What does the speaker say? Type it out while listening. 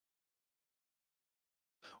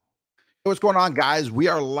What's going on, guys? We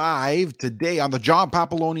are live today on the John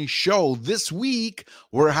Papaloni Show. This week,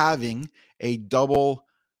 we're having a double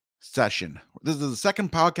session. This is the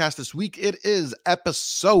second podcast this week. It is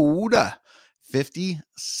episode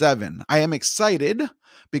 57. I am excited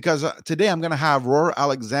because today I'm going to have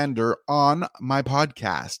Alexandar on my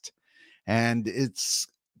podcast, and it's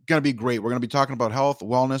going to be great. We're going to be talking about health,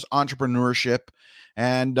 wellness, entrepreneurship,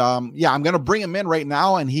 and I'm going to bring him in right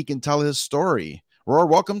now, and he can tell his story. Roar,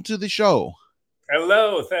 welcome to the show.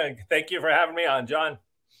 Hello. Thank you for having me on, John.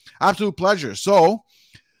 Absolute pleasure. So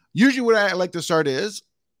usually what I like to start is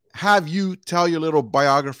have you tell your little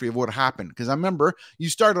biography of what happened. Because I remember you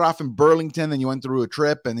started off in Burlington, then you went through a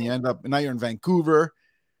trip, and then now you're in Vancouver.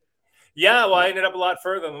 Yeah, well, I ended up a lot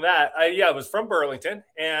further than that. I was from Burlington,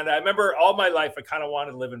 and I remember all my life I kind of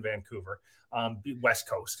wanted to live in Vancouver, West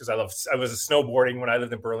Coast, because I was snowboarding when I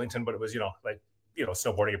lived in Burlington, but it was,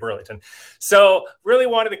 snowboarding in Burlington. So really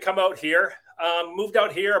wanted to come out here, moved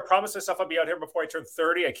out here. I promised myself I'd be out here before I turned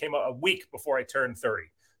 30. I came out a week before I turned 30.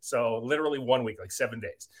 So literally 1 week, like 7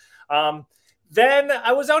 days. Then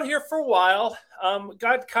I was out here for a while,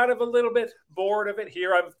 got kind of a little bit bored of it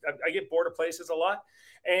here. I get bored of places a lot.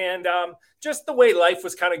 And just the way life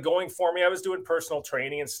was kind of going for me, I was doing personal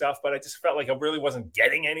training and stuff, but I just felt like I really wasn't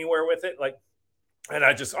getting anywhere with it. And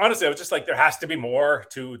I was just like, there has to be more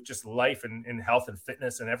to just life and health and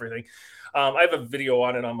fitness and everything. I have a video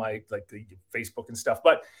on it on my the Facebook and stuff.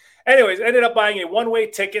 But anyways, I ended up buying a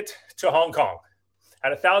one-way ticket to Hong Kong.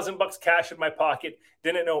 Had $1,000 cash in my pocket.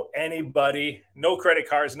 Didn't know anybody, no credit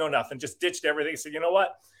cards, no nothing. Just ditched everything. Said, you know what?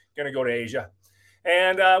 I'm going to go to Asia.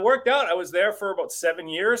 And worked out. I was there for about 7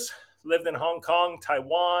 years. Lived in Hong Kong,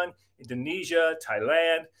 Taiwan, Indonesia,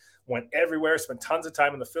 Thailand. Went everywhere. Spent tons of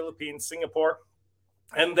time in the Philippines, Singapore.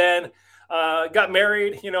 And then got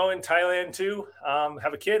married, in Thailand too,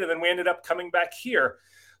 have a kid. And then we ended up coming back here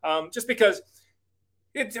just because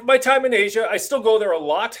my time in Asia, I still go there a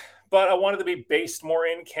lot, but I wanted to be based more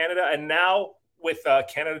in Canada. And now with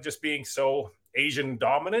Canada just being so Asian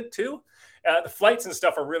dominant too, the flights and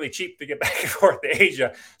stuff are really cheap to get back and forth to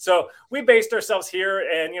Asia. So we based ourselves here,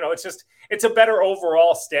 and, it's a better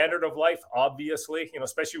overall standard of life, obviously,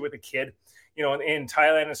 especially with a kid, in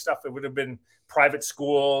Thailand and stuff, it would have been private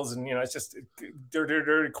schools, and, it's just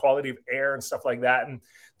dirty quality of air and stuff like that. And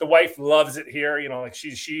the wife loves it here,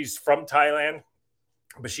 she's from Thailand,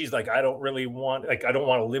 but she's like, I don't want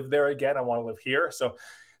to live there again. I want to live here. So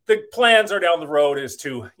the plans are down the road is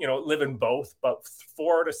to, live in both, but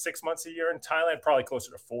 4 to 6 months a year in Thailand, probably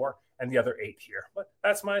closer to 4, and the other 8 here. But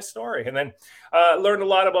that's my story. And then learned a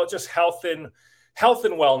lot about just health and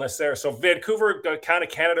wellness there. So Vancouver, kind of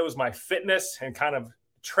Canada was my fitness and kind of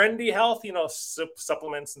trendy health,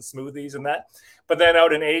 supplements and smoothies and that. But then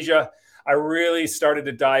out in Asia, I really started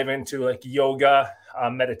to dive into yoga,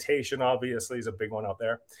 meditation, obviously is a big one out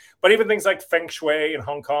there. But even things like Feng Shui in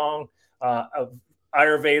Hong Kong,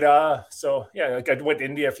 Ayurveda. So I went to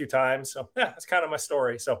India a few times. So that's kind of my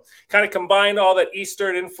story. So kind of combined all that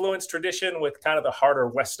Eastern influence tradition with kind of the harder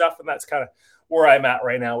West stuff. And that's kind of where I'm at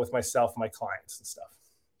right now with myself, my clients and stuff.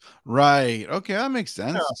 Right. Okay. That makes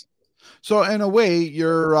sense. Yeah. So in a way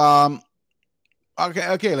you're,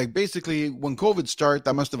 okay. Like basically when COVID started,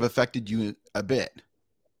 that must've affected you a bit.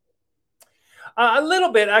 A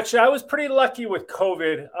little bit, actually. I was pretty lucky with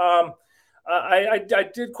COVID. I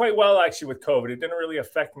did quite well actually with COVID. It didn't really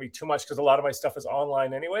affect me too much because a lot of my stuff is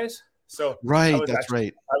online anyways. So right,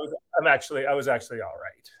 right. I was actually all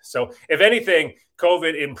right. So if anything,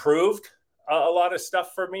 COVID improved a lot of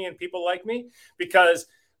stuff for me and people like me because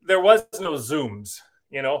there was no Zooms,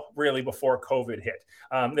 really before COVID hit.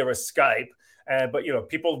 There was Skype, but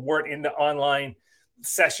people weren't into online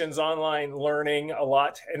sessions, online learning a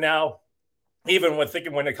lot, and now. Even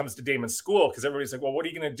when it comes to Damon's school, because everybody's like, well, what are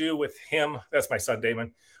you going to do with him? That's my son,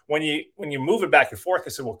 Damon. When you move it back and forth, I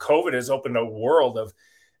said, well, COVID has opened a world of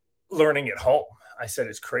learning at home. I said,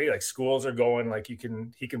 it's crazy. Like schools are going, he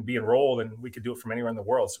can be enrolled and we could do it from anywhere in the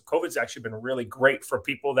world. So COVID's actually been really great for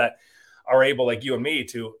people that are able, like you and me,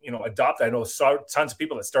 to, adopt. I know tons of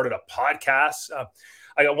people that started a podcast.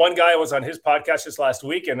 I got one guy, I was on his podcast just last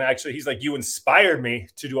week, and actually he's like, you inspired me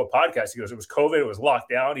to do a podcast. He goes, it was COVID, it was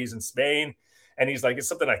locked down. He's in Spain. And he's like, it's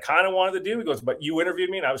something I kind of wanted to do. He goes, but you interviewed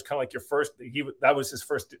me, and I was kind of like your first. That was his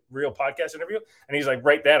first real podcast interview. And he's like,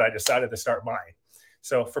 right then, I decided to start mine.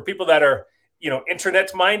 So for people that are,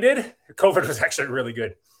 internet minded, COVID was actually really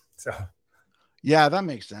good. So, yeah, that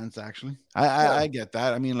makes sense. Actually, I get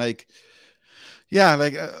that. I mean,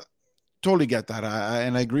 totally get that.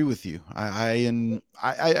 And I agree with you.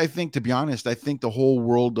 I think, to be honest, I think the whole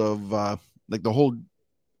world of the whole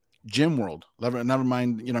gym world, never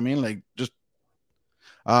mind, just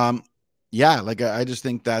yeah, like I just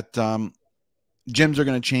think that gyms are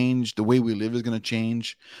going to change. The way we live is going to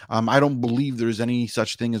change. I don't believe there's any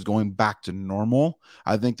such thing as going back to normal.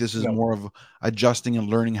 I think this is No. more of adjusting and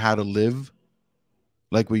learning how to live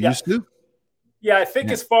like we Yeah. used to. Yeah, I think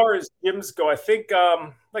Yeah. as far as gyms go, I think,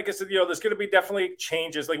 like I said, there's going to be definitely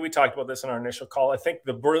changes. Like we talked about this in our initial call. I think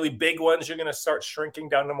the really big ones you're going to start shrinking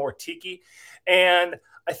down to more tiki, and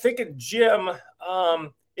I think a gym,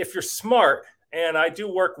 if you're smart, and I do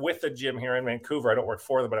work with a gym here in Vancouver. I don't work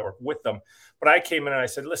for them, but I work with them. But I came in and I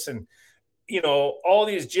said, listen, all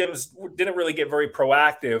these gyms didn't really get very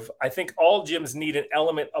proactive. I think all gyms need an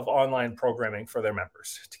element of online programming for their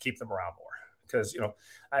members to keep them around more. Because,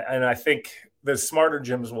 I think the smarter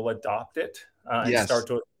gyms will adopt it and Yes. start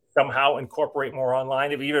to somehow incorporate more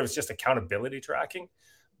online, even if it's just accountability tracking,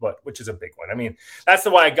 which is a big one. I mean, that's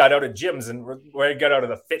the why I got out of gyms and where I got out of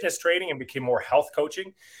the fitness training and became more health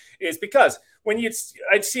coaching, is because when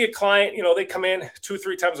I'd see a client, they come in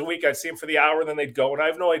 2-3 times a week. I'd see them for the hour, and then they'd go, and I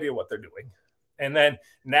have no idea what they're doing. And then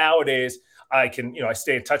nowadays I can, I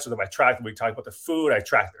stay in touch with them. I track them. We talk about the food. I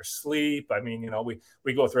track their sleep. I mean,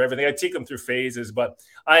 we go through everything. I take them through phases, but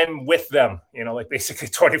I'm with them, like basically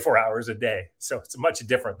 24 hours a day. So it's much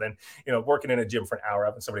different than, working in a gym for an hour,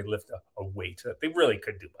 having somebody lift a weight that they really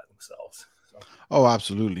could do by themselves. So, Oh,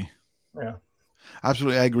 absolutely. yeah.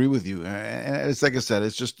 Absolutely. I agree with you. And it's like I said,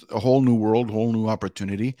 it's just a whole new world, whole new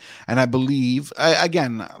opportunity. And I believe,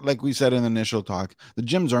 again, like we said in the initial talk, the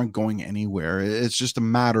gyms aren't going anywhere. It's just a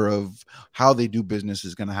matter of how they do business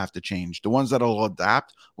is going to have to change. The ones that will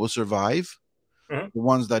adapt will survive. Mm-hmm. The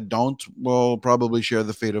ones that don't will probably share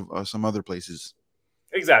the fate of some other places.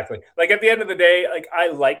 Exactly. Like at the end of the day, like I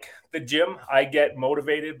like the gym. I get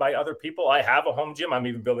motivated by other people. I have a home gym. I'm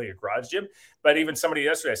even building a garage gym. But even somebody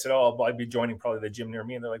yesterday, I said, "Oh, I'd be joining probably the gym near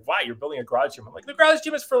me." And they're like, "Why? You're building a garage gym?" I'm like, "The garage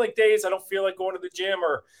gym is for like days I don't feel like going to the gym,"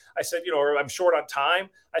 or I said, or I'm short on time.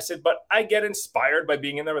 I said, but I get inspired by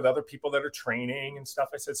being in there with other people that are training and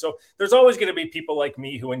stuff. I said, so there's always going to be people like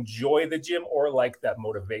me who enjoy the gym or like that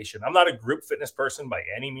motivation. I'm not a group fitness person by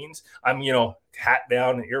any means. I'm, hat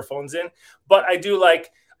down and earphones in, but I do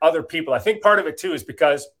like other people. I think part of it too is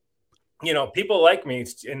because, people like me,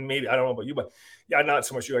 and maybe, I don't know about you, but yeah, not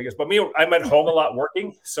so much you, I guess, but me, I'm at home a lot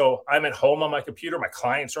working. So I'm at home on my computer. My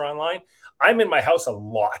clients are online. I'm in my house a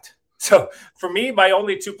lot. So for me, my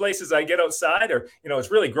only two places I get outside are, it's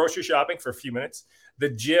really grocery shopping for a few minutes, the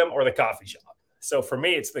gym or the coffee shop. So for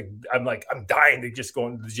me, I'm dying to just go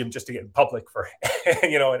into the gym just to get in public for,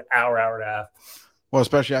 an hour and a half. Well,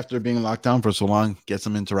 especially after being locked down for so long, get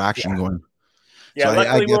some interaction going. Yeah, so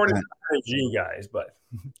luckily we I weren't as you guys, but.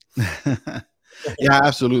 Yeah,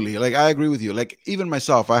 absolutely. Like I agree with you. Like even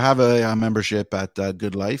myself, I have a membership at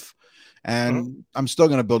Good Life, and I'm still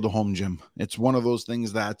going to build a home gym. It's one of those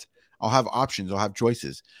things that I'll have options. I'll have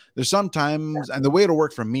choices. There's sometimes, and the way it'll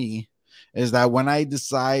work for me is that when I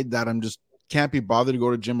decide that I'm just can't be bothered to go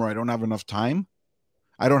to the gym or I don't have enough time,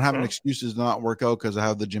 I don't have an excuse to not work out because I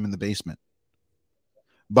have the gym in the basement.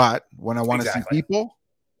 But when I want to see people,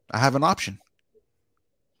 I have an option.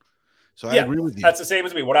 So I agree with you. That's the same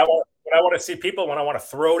as me. When I want to see people, when I want to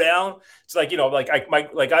throw down, it's like,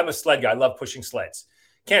 I'm a sled guy. I love pushing sleds.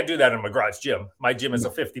 Can't do that in my garage gym. My gym is a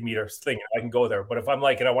 50-meter thing. I can go there. But if I'm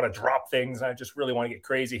like, and I want to drop things, and I just really want to get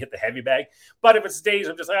crazy, hit the heavy bag. But if it's days,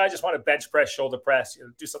 I'm just like, I just want to bench press, shoulder press,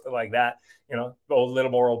 do something like that, go a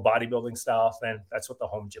little more old bodybuilding style, then that's what the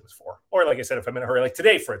home gym is for. Or like I said, if I'm in a hurry, like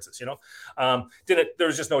today, for instance, there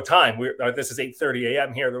was just no time. This is 8:30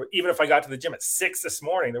 a.m. here. Even if I got to the gym at 6 this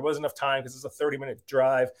morning, there wasn't enough time because it's a 30-minute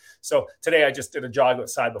drive. So today I just did a jog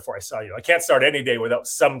outside before I saw you. I can't start any day without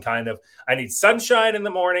some kind of, I need sunshine in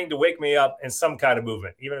the morning to wake me up and some kind of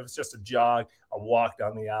movement, even if it's just a jog, a walk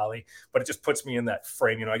down the alley, but it just puts me in that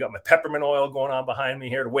frame. I got my peppermint oil going on behind me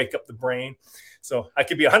here to wake up the brain. So I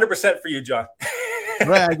could be 100% for you, John.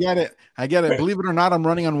 Right. I get it. Believe it or not, I'm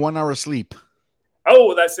running on 1 hour sleep.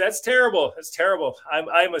 Oh, that's terrible. That's terrible.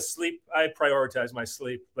 I'm asleep. I prioritize my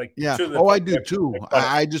sleep. Like, yeah. Oh, I do too.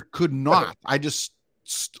 I just could not. I just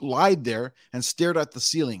lied there and stared at the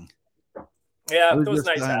ceiling. Yeah. Those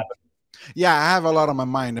nights happen. Yeah. I have a lot on my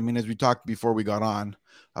mind. I mean, as we talked before we got on,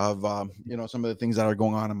 of some of the things that are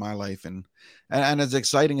going on in my life, and as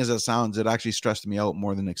exciting as it sounds, it actually stressed me out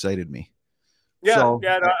more than excited me. Yeah, no,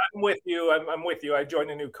 I'm with you. I'm with you. I joined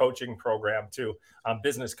a new coaching program too,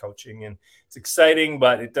 business coaching, and it's exciting,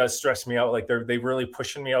 but it does stress me out. Like they really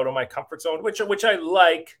pushing me out of my comfort zone, which I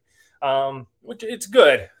like. Which it's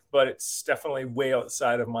good, but it's definitely way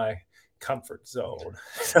outside of my comfort zone.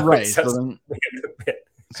 So right.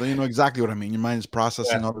 So you know exactly what I mean. Your mind is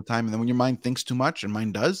processing all the time, and then when your mind thinks too much, and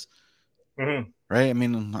mine does, Mhm. right? I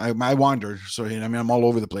mean, I wander, so I mean, I'm all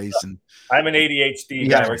over the place, and I'm an ADHD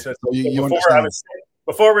yeah, guy, right? So you before understand.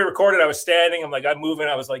 before we recorded, I was standing. I'm like, I'm moving.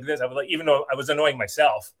 I was like this. I was like, even though I was annoying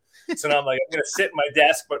myself. So now I'm like, I'm gonna sit in my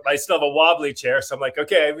desk, but I still have a wobbly chair. So I'm like,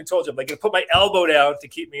 okay, I even told you, I'm like gonna put my elbow down to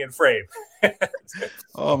keep me in frame.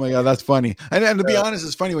 Oh my god, that's funny. And to be honest,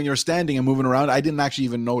 it's funny when you're standing and moving around. I didn't actually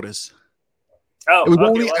even notice. It Oh, was okay.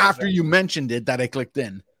 only Well, after you mentioned it that I clicked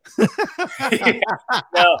in. no, if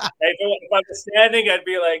I was standing, I'd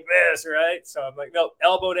be like this, right? So I'm like, no,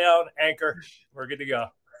 elbow down, anchor. We're good to go.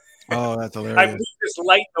 Oh, that's I've hilarious. moved this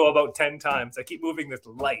light though about 10 times. I keep moving this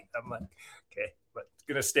light. I'm like, okay, but it's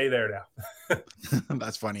gonna stay there now.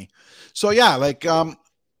 That's funny. So yeah, like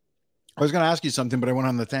I was going to ask you something, but I went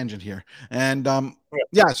on the tangent here. And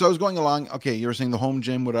yeah, so I was going along. Okay, you were saying the home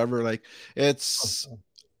gym, whatever. Like, it's.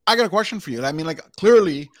 I got a question for you. I mean, like,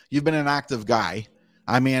 clearly you've been an active guy.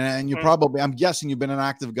 I mean, and you probably, I'm guessing you've been an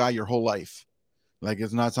active guy your whole life. Like,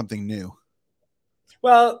 it's not something new.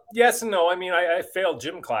 Well, yes and no. I mean, I failed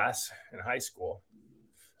gym class in high school.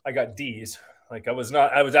 I got D's. Like I was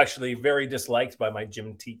not. I was actually very disliked by my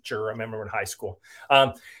gym teacher. I remember in high school,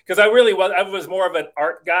 because I really was. I was more of an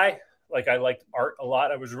art guy. Like I liked art a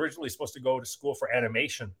lot. I was originally supposed to go to school for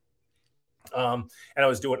animation, and I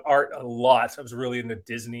was doing art a lot. I was really into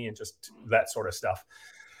Disney and just that sort of stuff.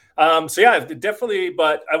 So yeah, definitely.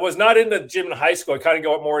 But I was not in the gym in high school. I kind of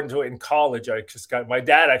got more into it in college. I just got my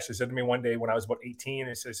dad actually said to me one day when I was about 18.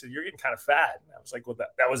 He said, "You're getting kind of fat." And I was like, "Well,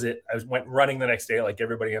 that was it." I went running the next day like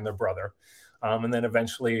everybody and their brother. And then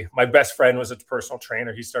eventually, my best friend was a personal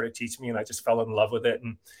trainer. He started teaching me, and I just fell in love with it.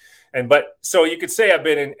 But so you could say I've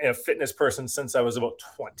been in a fitness person since I was about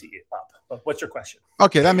 20 up. But what's your question?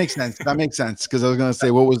 Okay, that makes sense. That makes sense because I was going to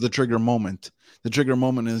say, what was the trigger moment? The trigger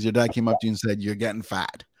moment is your dad came up to you and said, "You're getting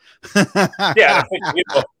fat." Yeah,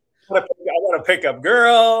 I want to pick up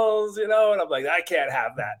girls, and I'm like, I can't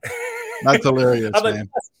have that. That's hilarious, I'm like, man.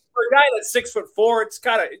 for a guy that's 6'4",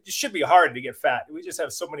 it should be hard to get fat. We just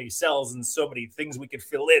have so many cells and so many things we could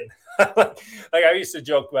fill in. Like I used to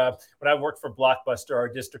joke when I worked for Blockbuster, our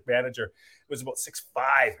district manager was about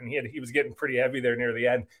 6'5", and he was getting pretty heavy there near the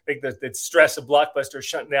end. I think the stress of Blockbuster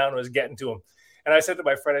shutting down was getting to him. And I said to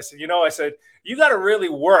my friend, I said, you got to really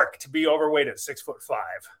work to be overweight at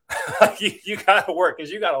 6'5". you got to work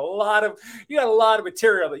because you got a lot of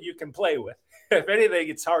material that you can play with. If anything,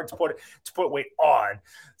 it's hard to put weight on.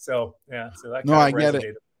 So yeah, so that kind of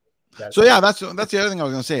resonated. So yeah, that's the other thing I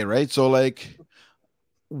was gonna say, right? So like,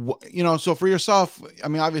 so for yourself, I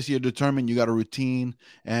mean, obviously you're determined, you got a routine,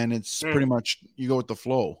 and it's pretty much you go with the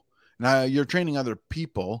flow. Now you're training other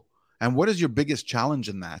people, and what is your biggest challenge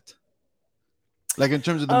in that? Like in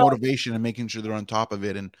terms of the motivation and making sure they're on top of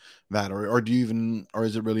it and that, or do you even, or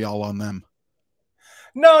is it really all on them?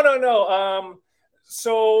 No.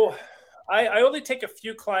 So I only take a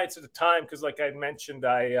few clients at a time because, like I mentioned,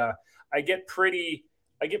 I get pretty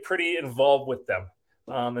involved with them,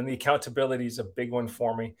 and the accountability is a big one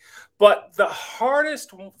for me. But the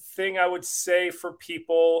hardest thing I would say for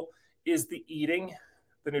people is the eating.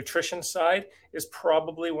 The nutrition side is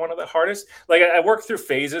probably one of the hardest. Like I work through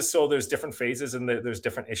phases, so there's different phases and there's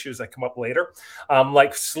different issues that come up later.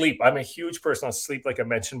 Like sleep, I'm a huge person on sleep, like I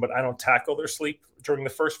mentioned, but I don't tackle their sleep during the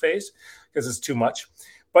first phase because it's too much.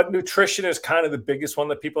 But nutrition is kind of the biggest one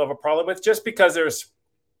that people have a problem with, just because there's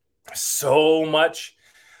so much.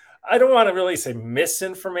 I don't want to really say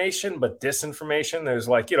misinformation, but disinformation. There's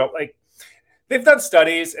like they've done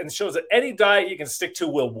studies and it shows that any diet you can stick to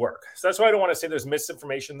will work. So that's why I don't want to say there's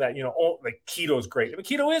misinformation that, like keto is great. I mean,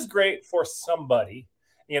 keto is great for somebody,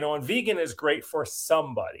 and vegan is great for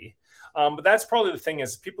somebody. But that's probably the thing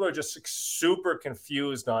is people are just super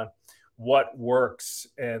confused on what works.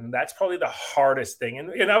 And that's probably the hardest thing.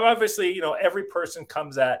 And obviously, every person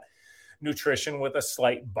comes at nutrition with a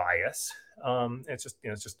slight bias. It's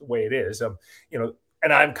just the way it is.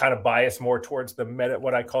 And I'm kind of biased more towards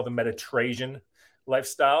what I call the Mediterranean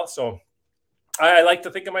lifestyle. So I like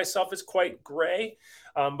to think of myself as quite gray,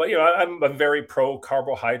 but I'm very pro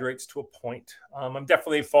carbohydrates to a point. I'm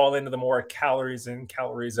definitely fall into the more calories in,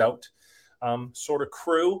 calories out sort of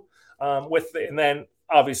crew. And then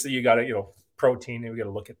obviously you got to protein, and we got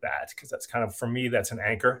to look at that because that's kind of, for me, that's an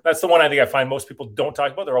anchor. That's the one I think I find most people don't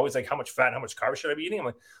talk about. They're always like, how much fat, how much carbs should I be eating? I'm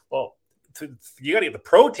like, well, you got to get the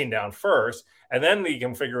protein down first, and then you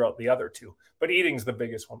can figure out the other two. But eating's the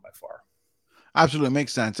biggest one by far. Absolutely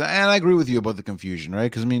makes sense, and I agree with you about the confusion, right?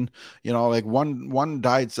 Because I mean, like one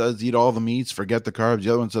diet says eat all the meats, forget the carbs. The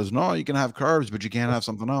other one says no, you can have carbs, but you can't have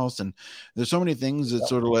something else. And there's so many things that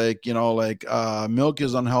sort of like like milk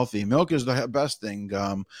is unhealthy. Milk is the best thing.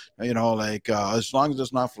 Like as long as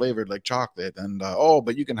it's not flavored like chocolate. And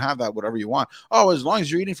but you can have that whatever you want. Oh, as long as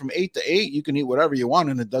you're eating from 8 to 8, you can eat whatever you want,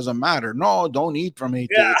 and it doesn't matter. No, don't eat from 8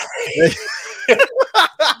 to 8. Yeah.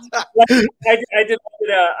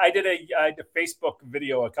 I did a Facebook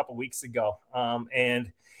video a couple weeks ago,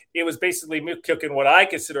 and it was basically me cooking what I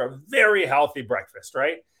consider a very healthy breakfast.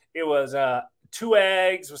 Right? It was 2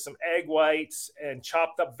 eggs with some egg whites and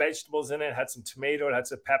chopped up vegetables in it. It had some tomato, it had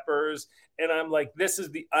some peppers, and I'm like, this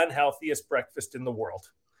is the unhealthiest breakfast in the world.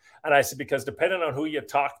 And I said, because depending on who you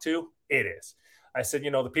talk to, it is. I said,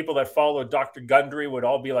 the people that follow Dr. Gundry would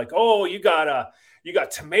all be like, oh, you got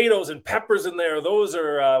tomatoes and peppers in there. Those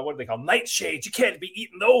are what do they call nightshades. You can't be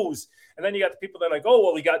eating those. And then you got the people that are like, oh,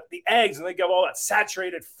 well, we got the eggs and they got all that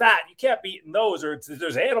saturated fat. You can't be eating those. Or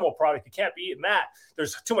there's animal product. You can't be eating that.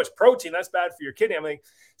 There's too much protein. That's bad for your kidney. I mean,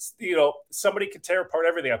 somebody could tear apart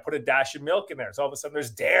everything. I put a dash of milk in there. So all of a sudden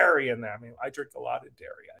there's dairy in there. I mean, I drink a lot of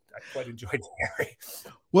dairy. I quite enjoy dairy.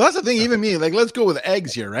 Well, that's the thing. Even me, like, let's go with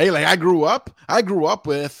eggs here, right? Like I grew up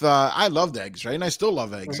with, I loved eggs, right? And I still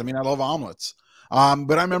love eggs. I mean, I love omelets.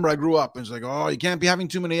 But I remember I grew up and it's like, oh, you can't be having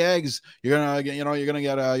too many eggs. You're gonna get,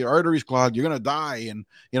 your arteries clogged. You're gonna die. And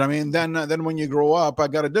what I mean. Then when you grow up, I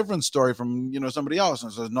got a different story from somebody else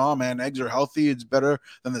and says, no, man, eggs are healthy. It's better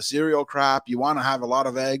than the cereal crap. You want to have a lot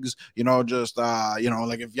of eggs. Just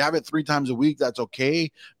like if you have it 3 times a week, that's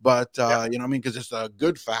okay. But because it's the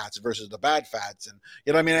good fats versus the bad fats, and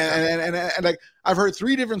and like I've heard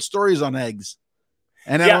 3 different stories on eggs.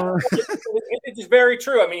 And it's very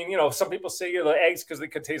true. I mean, some people say the eggs because they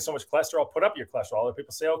contain so much cholesterol put up your cholesterol. Other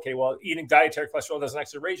people say, okay, well, eating dietary cholesterol doesn't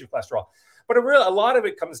actually raise your cholesterol. But a lot of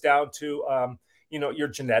it comes down to your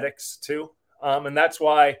genetics too, and that's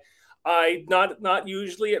why I not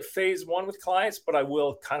usually at phase 1 with clients, but I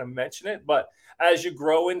will kind of mention it. But as you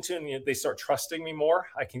grow into and they start trusting me more,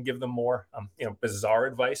 I can give them more bizarre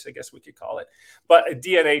advice, I guess we could call it. But a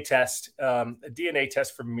DNA test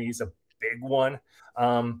for me is a big one,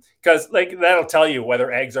 because like that'll tell you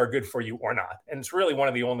whether eggs are good for you or not, and it's really one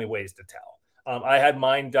of the only ways to tell. I had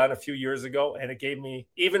mine done a few years ago, and it gave me,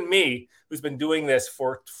 even me who's been doing this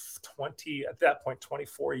for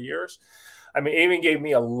 24 years, I mean, it even gave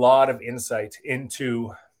me a lot of insight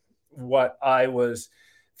into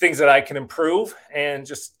things that I can improve and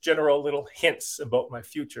just general little hints about my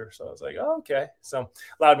future. So I was like, oh, okay. So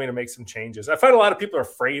allowed me to make some changes. I find a lot of people are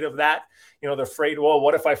afraid of that. They're afraid, well,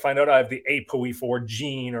 what if I find out I have the ApoE4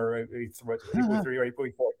 gene or ApoE3 or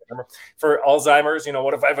ApoE4 for Alzheimer's?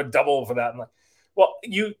 What if I have a double for that? I'm like, well,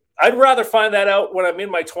 I'd rather find that out when I'm in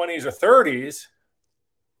my 20s or 30s.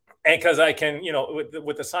 And because I can,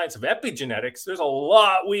 with the science of epigenetics, there's a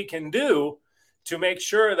lot we can do to make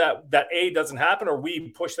sure that A doesn't happen, or we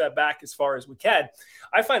push that back as far as we can.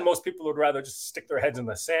 I find most people would rather just stick their heads in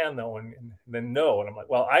the sand though, and then no. And I'm like,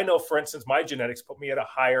 well, I know, for instance, my genetics put me at a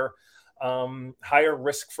higher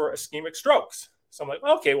risk for ischemic strokes. So I'm like,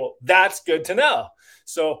 okay, well, that's good to know.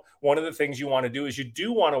 So one of the things you want to do is you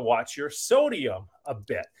do want to watch your sodium a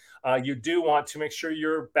bit. You do want to make sure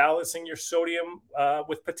you're balancing your sodium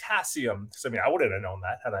with potassium. So, I mean, I wouldn't have known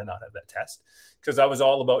that had I not had that test, because I was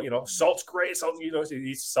all about, salt's great. Salt,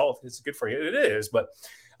 eat salt. It's good for you. It is. But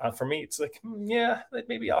for me, it's like, yeah,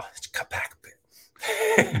 maybe I'll cut back a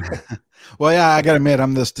bit. Well, yeah, I got to admit,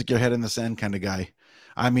 I'm the stick your head in the sand kind of guy.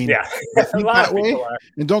 I mean, yeah, I think that way.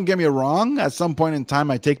 And don't get me wrong. At some point in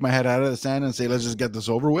time, I take my head out of the sand and say, let's just get this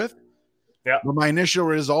over with. Yeah. But my initial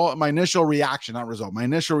reaction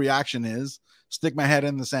is stick my head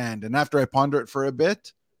in the sand. And after I ponder it for a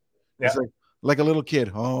bit, it's like a little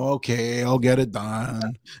kid. Oh, okay, I'll get it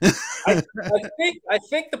done. I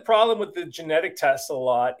think the problem with the genetic tests a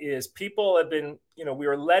lot is people have been, we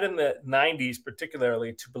were led in the 90s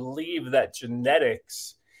particularly to believe that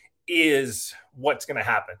genetics is what's going to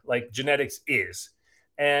happen. Like genetics is.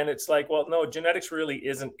 And it's like, well, no, genetics really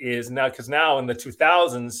is now, because now in the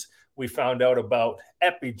 2000s, we found out about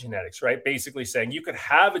epigenetics, right? Basically saying you could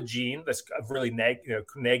have a gene that's a really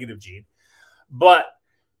negative gene, but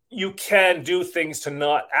you can do things to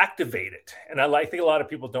not activate it. And I think a lot of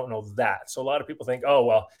people don't know that. So a lot of people think, oh,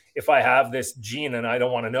 well, if I have this gene and I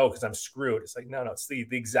don't want to know because I'm screwed. It's like, no, it's the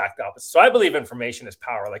exact opposite. So I believe information is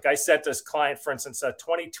power. Like I said to this client, for instance, a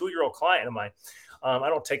 22-year-old client of mine. I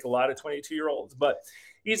don't take a lot of 22-year-olds, but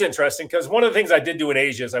he's interesting because one of the things I did do in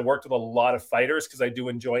Asia is I worked with a lot of fighters because I do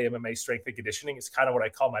enjoy MMA strength and conditioning. It's kind of what I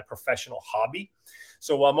call my professional hobby.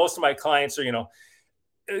 So while most of my clients are,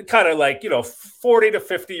 kind of like, 40 to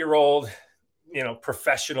 50-year-old,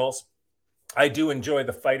 professionals. I do enjoy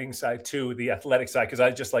the fighting side too, the athletic side, because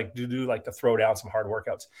I just like do like to throw down some hard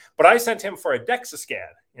workouts. But I sent him for a DEXA scan.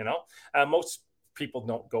 Most people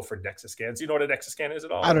don't go for DEXA scans. You know what a DEXA scan is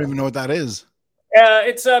at all? I don't even know what that is.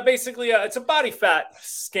 It's basically it's a body fat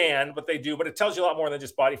scan, but it tells you a lot more than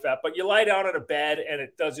just body fat. But you lie down on a bed and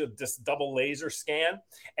it does this double laser scan,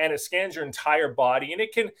 and it scans your entire body, and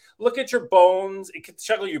it can look at your bones, it can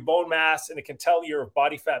check your bone mass, and it can tell your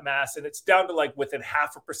body fat mass, and it's down to like within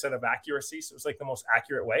 0.5% of accuracy. So it's like the most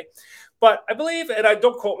accurate way. But I believe, and I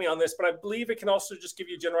don't quote me on this, but I believe it can also just give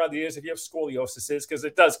you general ideas if you have scoliosis, because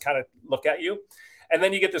it does kind of look at you. And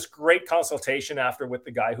then you get this great consultation after with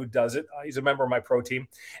the guy who does it. He's a member of my pro team.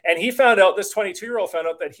 And he found out, this 22-year-old found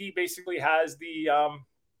out that he basically has the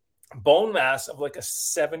bone mass of like a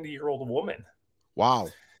 70-year-old woman. Wow.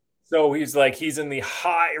 So he's in the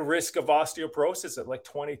high risk of osteoporosis at like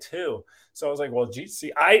 22. So I was like, well, geez,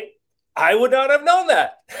 see, I would not have known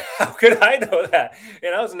that. How could I know that?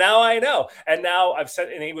 So now I know. And now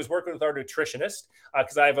and he was working with our nutritionist,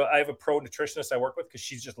 because I have a pro nutritionist I work with, because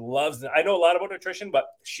she just loves it. I know a lot about nutrition, but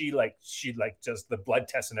she just the blood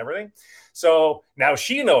tests and everything. So now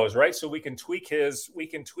she knows, right? So we can tweak his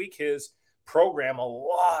program a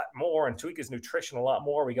lot more and tweak his nutrition a lot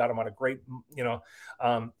more. We got him on a great,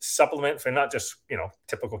 supplement for not just,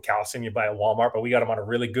 typical calcium you buy at Walmart, but we got him on a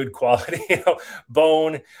really good quality,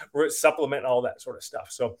 bone supplement and all that sort of stuff.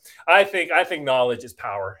 So I think knowledge is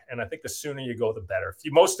power. And I think the sooner you go, the better.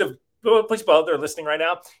 Most of the people out there listening right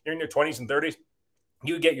now, you're in your 20s and 30s,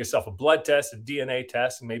 you get yourself a blood test, a DNA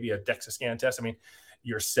test, and maybe a DEXA scan test. I mean,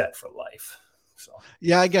 you're set for life. So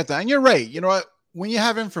yeah, I get that. And you're right. You know what? When you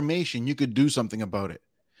have information, you could do something about it,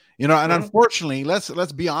 and unfortunately,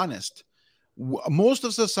 let's be honest. Most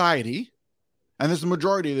of society, and there's the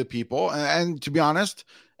majority of the people, and to be honest,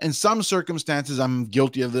 in some circumstances, I'm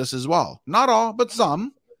guilty of this as well. Not all, but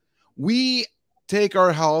some. We take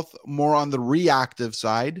our health more on the reactive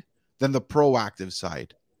side than the proactive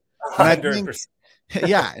side. And I think,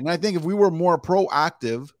 and I think if we were more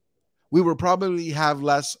proactive, we would probably have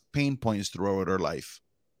less pain points throughout our life.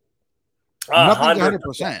 Nothing's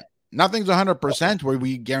 100%. Nothing's 100% where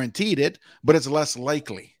we guaranteed it, but it's less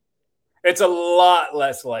likely. It's a lot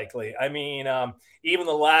less likely. I mean, even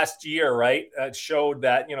the last year, right, it showed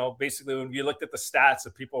that, basically when you looked at the stats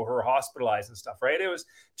of people who are hospitalized and stuff, right, it was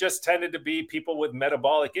just tended to be people with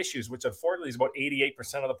metabolic issues, which unfortunately is about 88%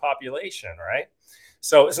 of the population, right?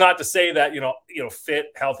 So it's not to say that, fit,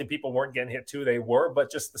 healthy people weren't getting hit too. They were,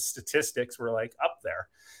 but just the statistics were like up there.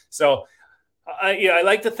 So I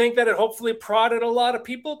like to think that it hopefully prodded a lot of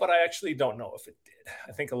people, but I actually don't know if it did.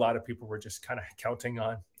 I think a lot of people were just kind of counting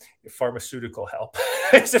on pharmaceutical help.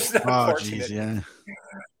 It's just unfortunate. Yeah.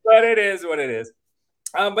 But it is what it is.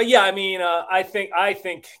 But yeah, I mean, I think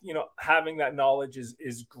having that knowledge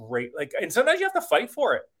is great. Like, and sometimes you have to fight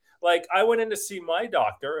for it. Like, I went in to see my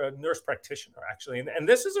doctor, a nurse practitioner, actually, and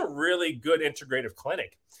this is a really good integrative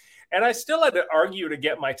clinic. And I still had to argue to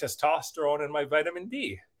get my testosterone and my vitamin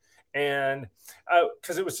D. And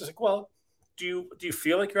because it was just like, well, do you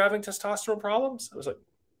feel like you're having testosterone problems? I was like,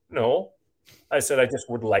 no. I said, I just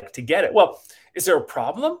would like to get it. Well, is there a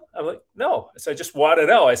problem? I'm like, no. I said, I just want to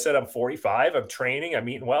know. I said, I'm 45. I'm training. I'm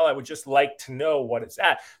eating well. I would just like to know what it's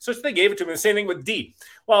at. So they gave it to me. The same thing with D.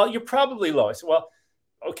 Well, you're probably low. I said, well,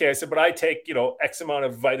 okay. I said, but I take, X amount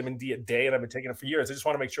of vitamin D a day, and I've been taking it for years. I just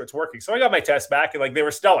want to make sure it's working. So I got my test back, and they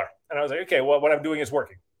were stellar. And I was like, okay, well, what I'm doing is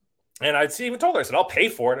working. And I even told her, I said, I'll pay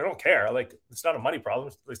for it. I don't care. Like, it's not a money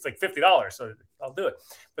problem. It's like $50. So I'll do it.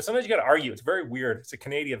 But sometimes you got to argue. It's very weird. It's a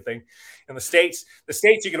Canadian thing. In the States,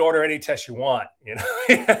 you can order any test you want,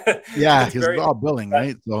 Yeah, because it's all billing,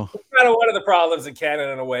 right? So it's kind of one of the problems in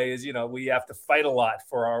Canada in a way is, we have to fight a lot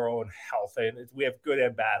for our own health. And we have good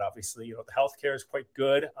and bad, obviously. The healthcare is quite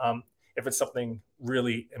good. If it's something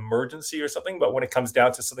really emergency or something, but when it comes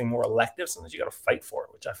down to something more elective, sometimes you got to fight for it,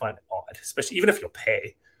 which I find odd, especially even if you'll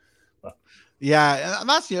pay. Yeah, and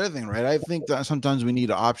that's the other thing, right? I think that sometimes we need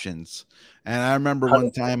options. And I remember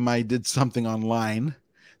one time I did something online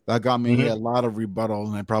that got me a lot of rebuttal,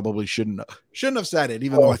 and I probably shouldn't have said it,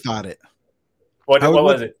 even though I thought it. What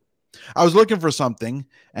was it? I was looking for something,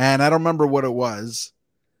 and I don't remember what it was,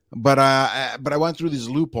 but I went through these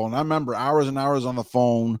loopholes, and I remember hours and hours on the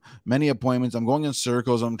phone, many appointments. I'm going in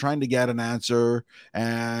circles. I'm trying to get an answer,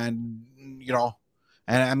 and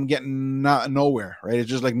and I'm getting nowhere, right? It's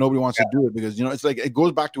just like nobody wants to do it because, it's like, it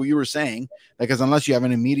goes back to what you were saying, because unless you have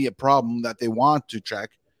an immediate problem that they want to check,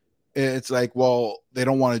 it's like, well, they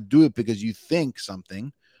don't want to do it because you think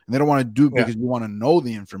something, and they don't want to do it because you want to know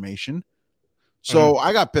the information. So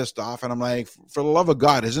I got pissed off and I'm like, for the love of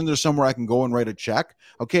God, isn't there somewhere I can go and write a check?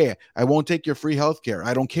 Okay, I won't take your free healthcare.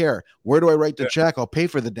 I don't care. Where do I write the check? I'll pay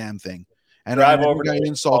for the damn thing. And I Drive over think I to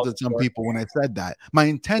insulted some people when I said that. My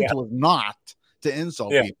intent was not to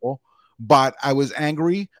insult people, but I was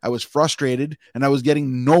angry, I was frustrated, and I was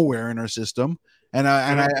getting nowhere in our system. And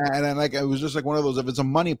I like, it was just like one of those, if it's a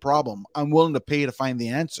money problem, I'm willing to pay to find the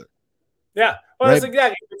answer. Yeah. Well, Right? that's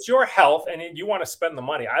exactly. It's your health and you want to spend the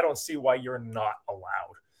money. I don't see why you're not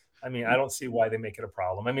allowed. I mean, I don't see why they make it a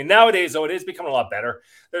problem. I mean, nowadays, though, it is becoming a lot better.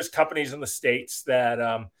 There's companies in the States that,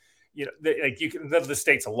 like you can, the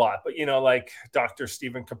States a lot, but, like Dr.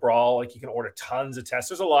 Stephen Cabral, like you can order tons of tests.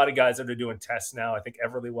 There's a lot of guys that are doing tests now. I think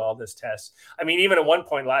Everlywell does tests. I mean, even at one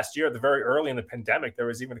point last year, the very early in the pandemic, there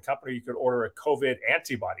was even a company you could order a COVID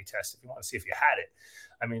antibody test if you want to see if you had it.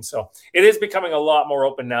 I mean, so it is becoming a lot more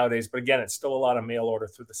open nowadays, but again, it's still a lot of mail order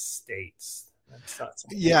through the States.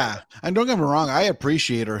 Yeah, and don't get me wrong, I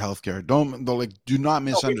appreciate our healthcare. Do not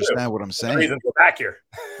misunderstand what I'm saying. Reason to go back here.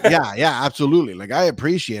 yeah, absolutely. Like I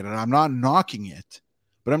appreciate it. I'm not knocking it,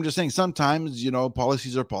 but I'm just saying sometimes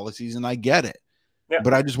policies are policies, and I get it. Yeah.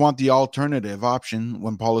 But I just want the alternative option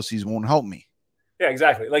when policies won't help me. Yeah,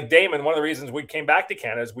 exactly. Like Damon, one of the reasons we came back to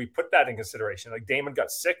Canada is we put that in consideration. Like Damon got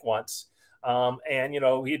sick once. And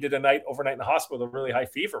he did overnight in the hospital with a really high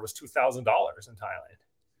fever. It was $2,000 in Thailand.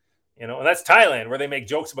 And that's Thailand where they make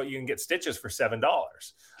jokes about you can get stitches for $7.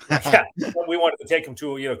 Yeah, we wanted to take him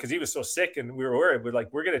to, because he was so sick and we were worried.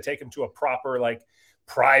 We're going to take him to a proper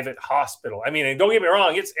private hospital. I mean, and don't get me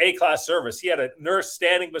wrong, it's A-class service. He had a nurse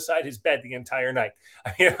standing beside his bed the entire night.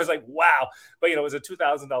 I mean, it was like, wow. But, it was a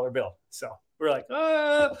 $2,000 bill. So we're like,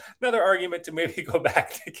 another argument to maybe go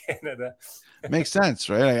back to Canada. Makes sense,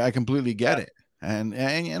 right? I completely get it. And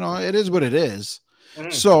it is what it is.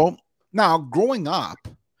 So now growing up,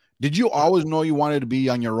 did you always know you wanted to be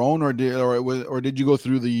on your own, or did you go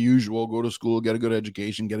through the usual, go to school, get a good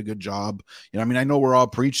education, get a good job? I mean, I know we're all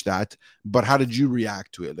preached that, but how did you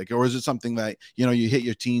react to it? Or is it something that, you hit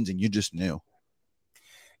your teens and you just knew?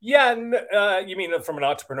 Yeah. You mean from an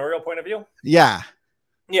entrepreneurial point of view? Yeah.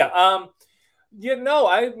 Yeah. I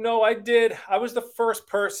did. I was the first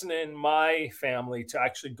person in my family to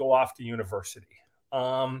actually go off to university.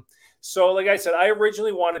 So like I said, I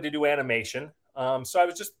originally wanted to do animation. So I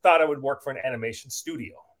thought I would work for an animation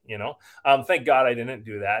studio, Thank God I didn't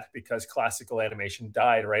do that because classical animation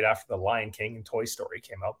died right after The Lion King and Toy Story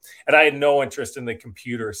came out. And I had no interest in the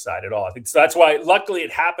computer side at all. I think so that's why, luckily,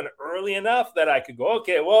 it happened early enough that I could go,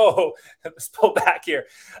 okay, whoa, let's pull back here.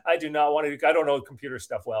 I do not want to, I don't know computer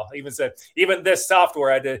stuff well. I even this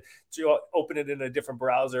software, I had to open it in a different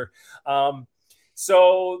browser.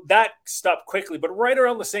 So that stopped quickly, but right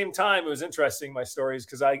around the same time, it was interesting, my stories,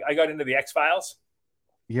 because I got into the X-Files.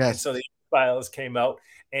 Yes. And so the X-Files came out,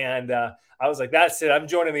 and I was like, that's it. I'm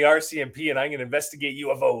joining the RCMP, and I'm going to investigate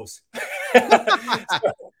UFOs.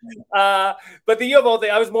 But the UFO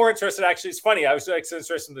thing, I was more interested, actually. It's funny. I was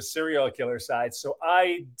interested in the serial killer side. So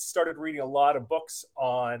I started reading a lot of books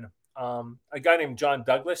on a guy named John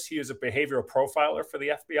Douglas. He was a behavioral profiler for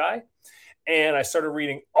the FBI. And I started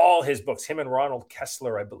reading all his books, him and Ronald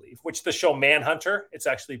Kessler, I believe, which the show Manhunter, it's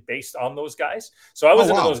actually based on those guys. So I was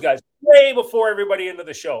into those guys way before everybody into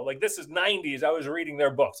the show. Like this is 90s. I was reading their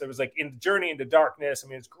books. It was like in Journey into Darkness. I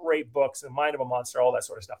mean, it's great books, and Mind of a Monster, all that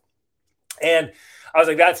sort of stuff. And I was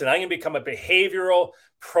like, that's it. I'm going to become a behavioral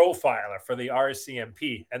profiler for the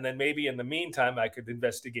RCMP. And then maybe in the meantime, I could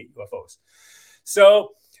investigate UFOs.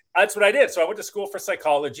 So that's what I did. So I went to school for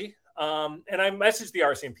psychology. And I messaged the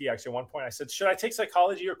RCMP actually at one point. I said, should I take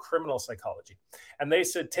psychology or criminal psychology? And they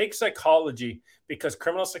said, take psychology because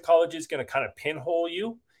criminal psychology is going to kind of pinhole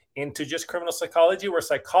you into just criminal psychology, where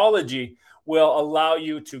psychology will allow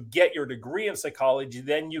you to get your degree in psychology.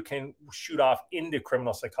 Then you can shoot off into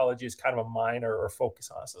criminal psychology as kind of a minor or focus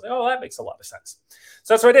on it. So I was like, oh, that makes a lot of sense.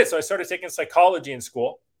 So that's what I did. So I started taking psychology in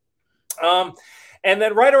school. And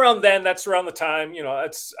then right around then, that's around the time,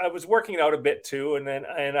 I was working out a bit too. And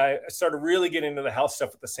I started really getting into the health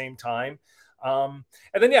stuff at the same time. And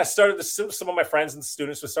then, started some of my friends and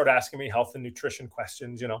students would start asking me health and nutrition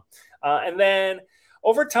questions, and then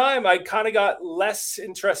over time, I kind of got less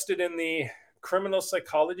interested in the criminal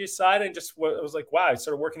psychology side, and just was like, wow, I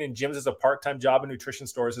started working in gyms as a part-time job and nutrition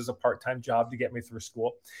stores as a part-time job to get me through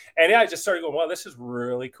school. And I just started going, wow, this is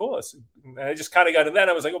really cool. And I just kind of got in that.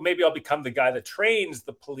 I was like, well, maybe I'll become the guy that trains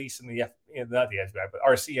the police and not the FBI, but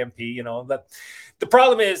RCMP, That the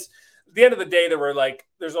problem is, at the end of the day,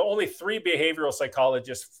 there's only 3 behavioral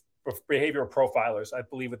psychologists, behavioral profilers, I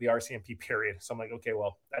believe, at the RCMP period. So I'm like, okay,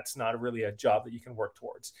 well, that's not really a job that you can work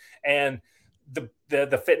towards. And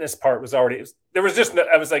the fitness part was already, there was just,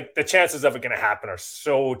 I was like, the chances of it going to happen are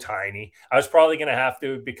so tiny. I was probably going to have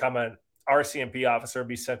to become an RCMP officer,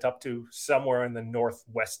 be sent up to somewhere in the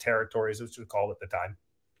Northwest Territories, which we called at the time,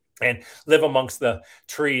 and live amongst the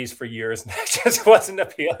trees for years. And that just wasn't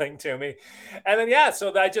appealing to me. And then,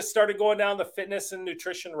 so I just started going down the fitness and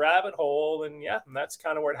nutrition rabbit hole. And and that's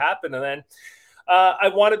kind of where it happened. And then I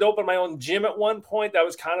wanted to open my own gym at one point. That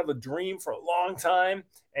was kind of a dream for a long time.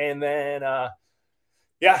 And then,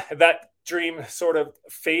 that dream sort of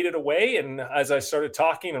faded away. And as I started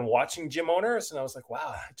talking and watching gym owners, and I was like,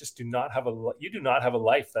 wow, you do not have a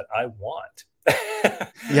life that I want.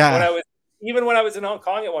 Yeah. When I was in Hong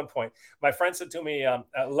Kong at one point, my friend said to me,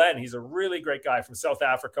 Len, he's a really great guy from South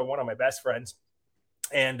Africa, one of my best friends.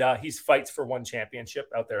 And he fights for one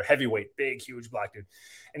championship out there, heavyweight, big, huge black dude.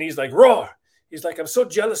 And he's like, Roar. He's like, I'm so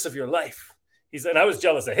jealous of your life. And I was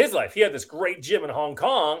jealous of his life. He had this great gym in Hong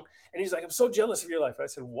Kong. And he's like, I'm so jealous of your life. I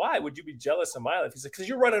said, why would you be jealous of my life? He's like, because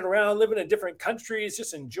you're running around, living in different countries,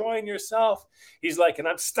 just enjoying yourself. He's like, and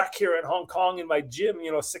I'm stuck here in Hong Kong in my gym,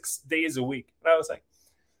 6 days a week. And I was like,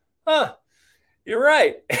 you're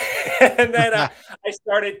right. And then I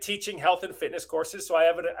started teaching health and fitness courses. So I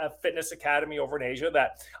have a fitness academy over in Asia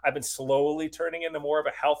that I've been slowly turning into more of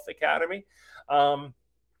a health academy.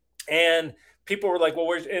 And people were like, well,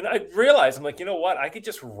 and I realized, I'm like, you know what? I could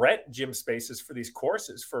just rent gym spaces for these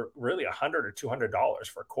courses for really $100 or $200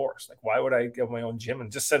 for a course. Like, why would I get my own gym?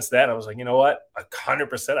 And just since then, I was like, you know what?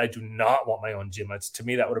 100%, I do not want my own gym. To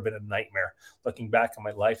me, that would have been a nightmare. Looking back on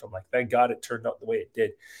my life, I'm like, thank God it turned out the way it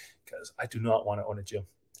did, because I do not want to own a gym.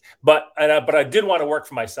 But I did want to work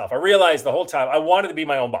for myself. I realized the whole time I wanted to be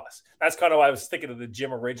my own boss. That's kind of why I was thinking of the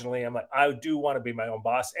gym originally. I'm like, I do want to be my own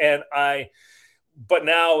boss. But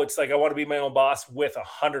now it's like I want to be my own boss with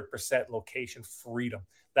 100% location freedom.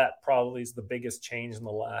 That probably is the biggest change in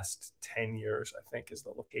the last 10 years, I think, is the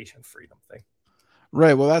location freedom thing.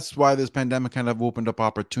 Right. Well, that's why this pandemic kind of opened up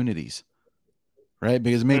opportunities, right?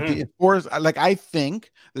 Because maybe I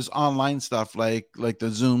think this online stuff, like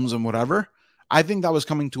the Zooms and whatever, I think that was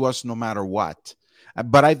coming to us no matter what.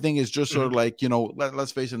 But I think it's just sort of like,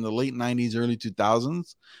 let's face it, in the late 90s, early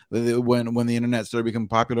 2000s, when the internet started becoming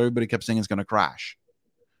popular, everybody kept saying it's going to crash,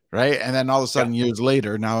 right? And then all of a sudden, years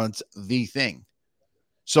later, now it's the thing.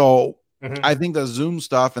 So I think the Zoom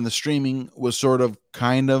stuff and the streaming was sort of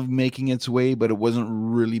kind of making its way, but it wasn't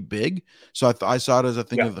really big. So I saw it as a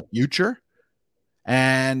thing of the future.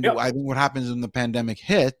 And I think what happens when the pandemic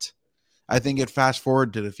hit, I think it fast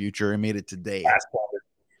forward to the future and made it today.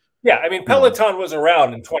 Yeah, I mean, Peloton was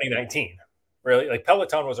around in 2019, really. Like,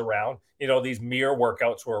 Peloton was around. These mirror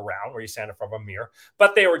workouts were around where you stand in front of a mirror,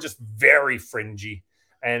 but they were just very fringy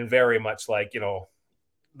and very much like,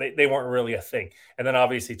 they weren't really a thing. And then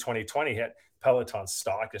obviously 2020 hit, Peloton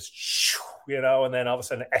stock just, and then all of a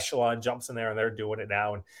sudden Echelon jumps in there and they're doing it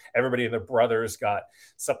now. And everybody and their brothers got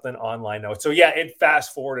something online now. So it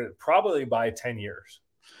fast forwarded probably by 10 years.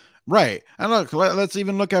 Right. And look, let's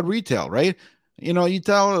even look at retail, right? You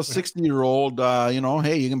tell a 60-year-old,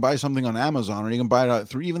 hey, you can buy something on Amazon, or you can buy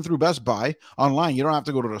it even through Best Buy online. You don't have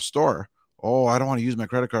to go to the store. Oh, I don't want to use my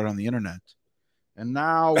credit card on the internet. And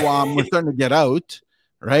now we're starting to get out,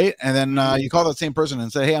 right? And then you call that same person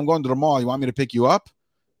and say, hey, I'm going to the mall. You want me to pick you up?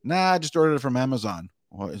 Nah, I just ordered it from Amazon.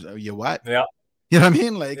 Well, you what? Yeah. You know what I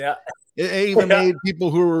mean? Like, it even made people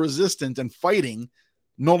who were resistant and fighting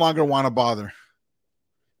no longer want to bother.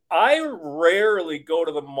 I rarely go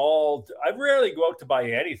to the mall. I rarely go out to buy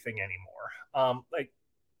anything anymore.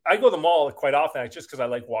 I go to the mall quite often just because I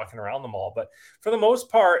like walking around the mall. But for the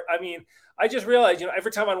most part, I mean, I just realized,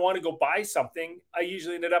 every time I want to go buy something, I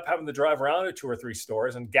usually ended up having to drive around to 2 or 3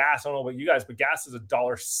 stores. And gas, I don't know about you guys, but gas is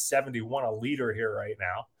 $1.71 a liter here right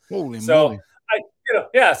now. Holy moly.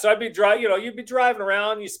 So I'd be driving, you'd be driving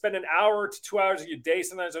around, you spend an hour to 2 hours of your day.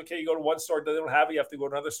 Sometimes, you go to one store, they don't have it. You have to go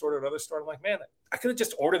to another store. I'm like, man, I could have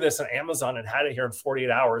just ordered this on Amazon and had it here in 48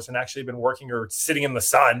 hours and actually been working or sitting in the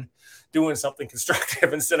sun doing something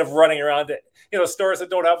constructive instead of running around to, stores that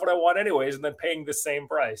don't have what I want anyways, and then paying the same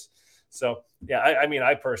price. So, I mean,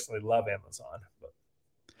 I personally love Amazon. But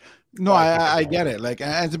no, I get it. Like,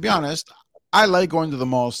 and to be honest, I like going to the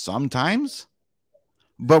mall sometimes.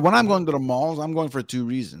 But when I'm going to the malls, I'm going for 2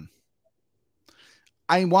 reasons.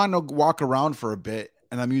 I want to walk around for a bit,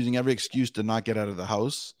 and I'm using every excuse to not get out of the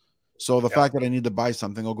house. So the fact that I need to buy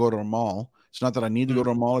something, I'll go to a mall. It's not that I need to go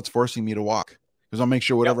to a mall. It's forcing me to walk because I'll make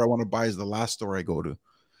sure whatever I want to buy is the last store I go to.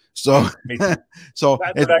 So,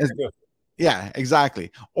 yeah,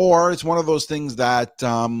 exactly. Or it's one of those things that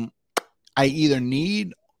I either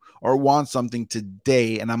need or want something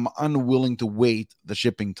today, and I'm unwilling to wait the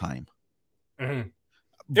shipping time.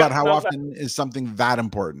 But how often is something that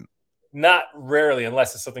important? Not rarely,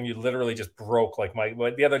 unless it's something you literally just broke. Like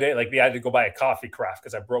the other day, I had to go buy a coffee craft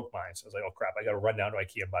because I broke mine. So I was like, oh crap, I got to run down to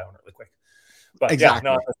IKEA and buy one really quick. But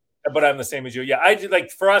exactly. But I'm the same as you. Yeah, I did,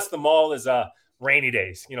 like, for us, the mall is rainy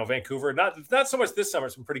days. Vancouver, not so much this summer.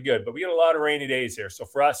 It's been pretty good, but we get a lot of rainy days here. So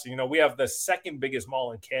for us, we have the second biggest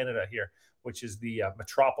mall in Canada here, which is the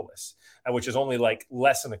Metropolis, which is only like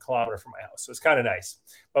less than a kilometer from my house. So it's kind of nice.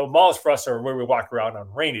 But malls for us are where we walk around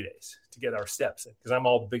on rainy days to get our steps in, because I'm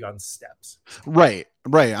all big on steps. Right.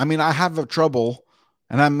 I mean, I have trouble,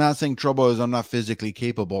 and I'm not saying trouble as I'm not physically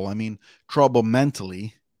capable. I mean, trouble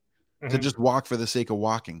mentally to just walk for the sake of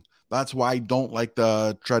walking. That's why I don't like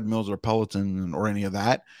the treadmills or Peloton or any of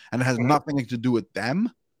that. And it has nothing to do with them.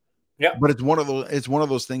 Yeah. But it's one of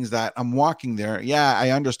those things that I'm walking there. Yeah, I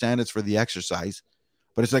understand it's for the exercise,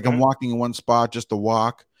 but it's like I'm walking in one spot just to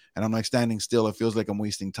walk, and I'm like standing still. It feels like I'm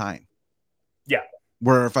wasting time. Yeah.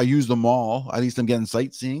 Where if I use the mall, at least I'm getting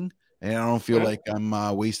sightseeing, and I don't feel like I'm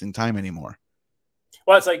wasting time anymore.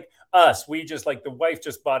 Well, it's like us. We just, like, the wife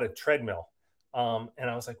just bought a treadmill. And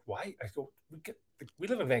I was like, why? I go, we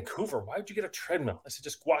live in Vancouver. Why would you get a treadmill? I said,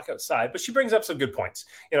 just walk outside. But she brings up some good points,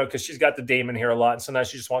 because she's got the Damon here a lot. And sometimes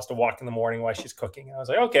she just wants to walk in the morning while she's cooking. And I was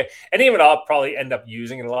like, okay. And even I'll probably end up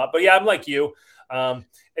using it a lot. But yeah, I'm like you.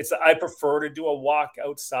 I prefer to do a walk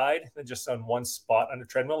outside than just on one spot on a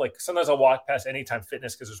treadmill. Like, sometimes I'll walk past Anytime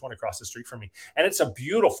Fitness because there's one across the street from me, and it's a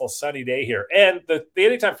beautiful sunny day here. And the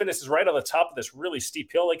Anytime Fitness is right on the top of this really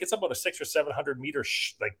steep hill. Like, it's about a 600 or 700 meter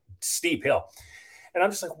steep hill. And I'm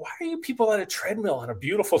just like, why are you people on a treadmill on a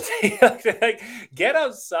beautiful day? Like, get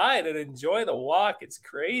outside and enjoy the walk. It's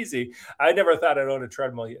crazy. I never thought I'd own a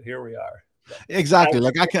treadmill, yet here we are. Exactly.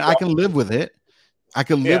 Like, I can live with it. I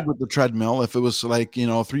could live with the treadmill if it was like,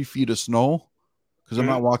 3 feet of snow, because I'm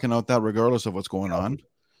not walking out that regardless of what's going on.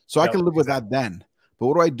 So I can live with that then. But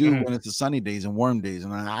what do I do when it's the sunny days and warm days?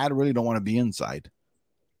 And I really don't want to be inside.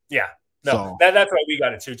 Yeah. No, that's why we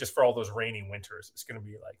got it too. Just for all those rainy winters. It's going to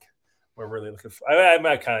be like, we're really looking for, I'm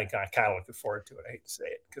kind of looking forward to it. I hate to say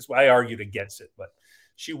it, because I argued against it, but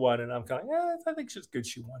she won, and I'm kind of, I think she's good.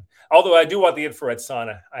 She won. Although I do want the infrared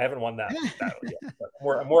sauna. I haven't won that battle yet, but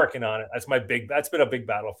I'm working on it. That's been a big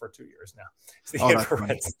battle for 2 years now. It's the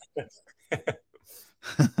infrared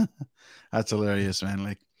sauna. That's hilarious, man.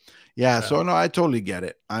 Like, yeah. So no, I totally get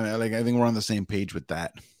it. I think we're on the same page with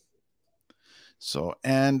that. So,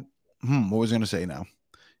 and what was I going to say now?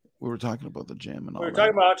 We were talking about the gym and all. We were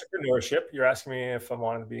talking about entrepreneurship. You're asking me if I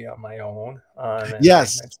wanted to be on my own.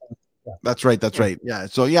 Yes. That's right. Yeah.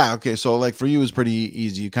 So yeah. Okay. So like for you, it's pretty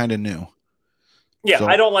easy. You kind of knew. Yeah. So,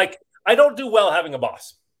 I don't do well having a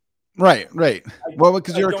boss. Right. Well,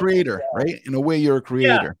 because you're a creator, right? In a way, you're a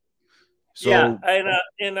creator. Yeah. So,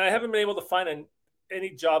 and I haven't been able to find any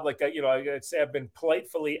job like that. I'd say I've been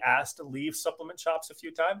politely asked to leave supplement shops a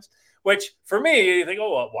few times, which for me, you think,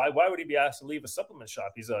 oh, well, why would he be asked to leave a supplement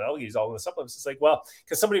shop? He's all in the supplements. It's like, well,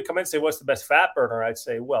 because somebody would come in and say, what's the best fat burner? I'd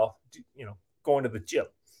say, well, going to the gym.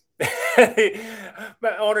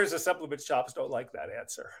 Owners of supplement shops don't like that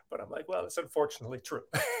answer, but I'm like, well, it's unfortunately true.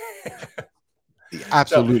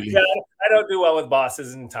 Absolutely. So, yeah, I don't do well with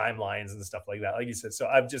bosses and timelines and stuff like that, like you said. So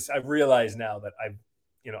I've realized now that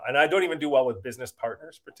and I don't even do well with business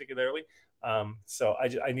partners particularly. So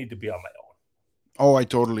I need to be on my own. Oh, I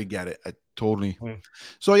totally get it.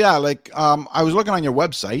 So yeah, like I was looking on your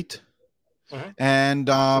website, and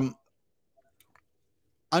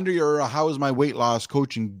under your how is my weight loss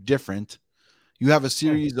coaching different, you have a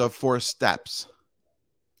series of 4 steps.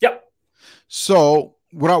 Yep. So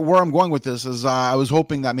where I'm going with this is I was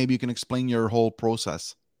hoping that maybe you can explain your whole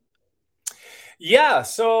process. Yeah.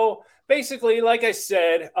 So basically, like I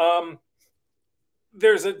said, I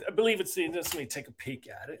believe it's let me take a peek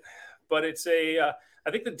at it, but it's I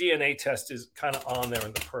think the DNA test is kind of on there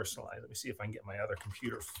in the personalized. Let me see if I can get my other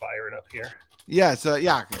computer fired up here. Yeah, so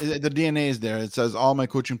the DNA is there. It says all my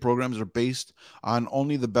coaching programs are based on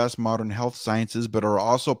only the best modern health sciences, but are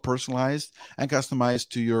also personalized and customized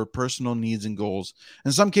to your personal needs and goals.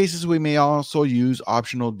 In some cases, we may also use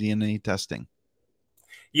optional DNA testing.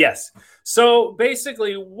 Yes. So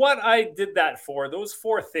basically what I did that for, those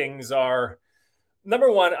 4 things are,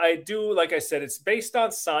 number one, I do, like I said, it's based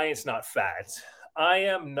on science, not fads. I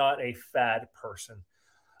am not a fad person.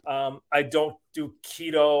 I don't do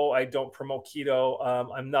keto. I don't promote keto.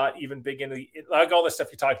 I'm not even big into like all the stuff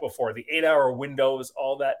you talked about before, the 8-hour windows,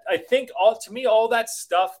 all that. I think to me, all that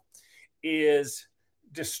stuff is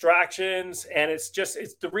distractions. And it's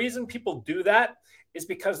the reason people do that is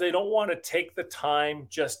because they don't want to take the time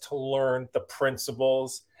just to learn the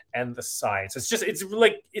principles and the science.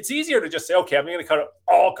 It's easier to just say, okay, I'm going to cut out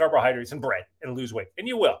all carbohydrates and bread and lose weight. And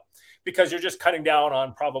you will, because you're just cutting down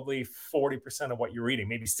on probably 40% of what you're eating,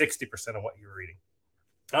 maybe 60% of what you're eating.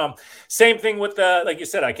 Same thing with like you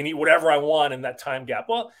said, I can eat whatever I want in that time gap.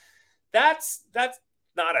 Well, that's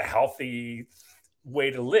not a healthy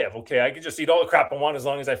way to live. Okay, I can just eat all the crap I want as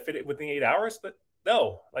long as I fit it within 8 hours. But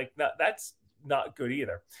no, that's not good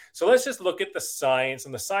either. So let's just look at the science,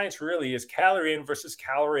 and the science really is calorie in versus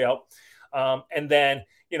calorie out. And then,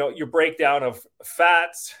 your breakdown of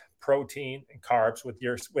fats, protein, and carbs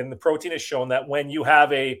when the protein is shown that when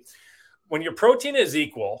your protein is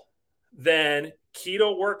equal, then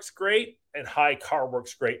keto works great and high carb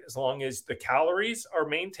works great as long as the calories are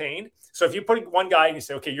maintained. So if you put one guy and you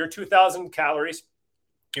say, okay, you're 2,000 calories,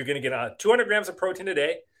 you're going to get 200 grams of protein a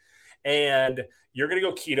day, and you're going to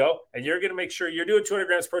go keto, and you're going to make sure you're doing 200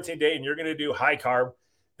 grams of protein a day, and you're going to do high carb.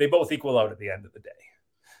 They both equal out at the end of the day.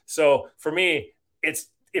 So for me, it's,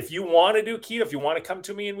 if you want to do keto, if you want to come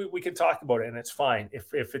to me and we can talk about it, and it's fine.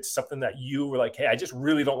 If it's something that you were like, hey, I just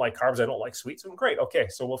really don't like carbs, I don't like sweets, then great. Okay,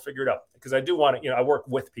 so we'll figure it out, because I do want to, I work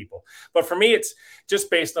with people. But for me, it's just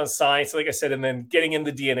based on science, like I said, and then getting in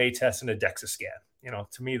the DNA test and a DEXA scan.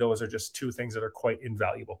 To me, those are just two things that are quite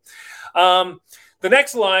invaluable. The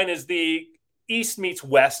next line is the East meets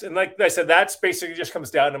West. And like I said, that's basically just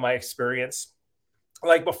comes down to my experience.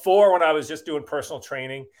 Like before, when I was just doing personal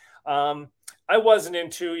training, I wasn't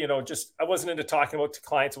into, I wasn't into talking to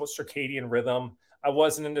clients about circadian rhythm. I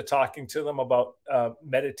wasn't into talking to them about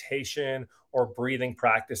meditation or breathing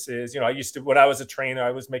practices. I used to, when I was a trainer,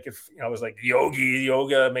 I was making, I was like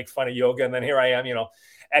yoga, make fun of yoga. And then here I am,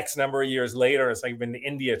 X number of years later, it's like I've been to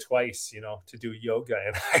India twice, to do yoga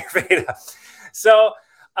and Ayurveda. So,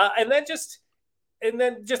 and then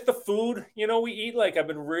just the food, we eat. Like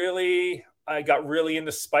I got really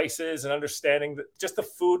into spices and understanding that just the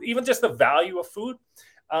food, even just the value of food.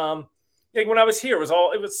 Like when I was here,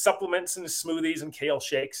 it was supplements and smoothies and kale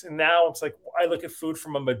shakes. And now it's like, I look at food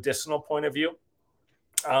from a medicinal point of view.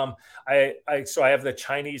 So I have the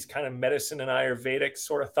Chinese kind of medicine and Ayurvedic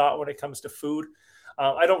sort of thought when it comes to food.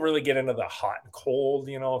 I don't really get into the hot and cold,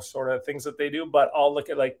 sort of things that they do, but I'll look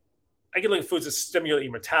at I can look at foods that stimulate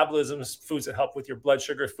your metabolism, foods that help with your blood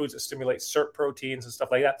sugar, foods that stimulate CERT proteins and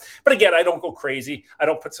stuff like that. But again, I don't go crazy. I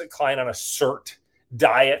don't put a client on a CERT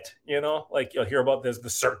diet, like you'll hear about the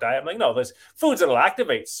CERT diet. I'm like, no, there's foods that'll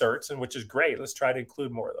activate CERTs, and which is great. Let's try to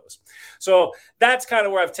include more of those. So that's kind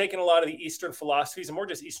of where I've taken a lot of the Eastern philosophies and more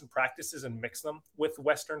just Eastern practices and mix them with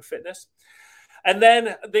Western fitness. And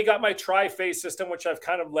then they got my tri-phase system, which I've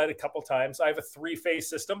kind of led a couple times. I have a 3-phase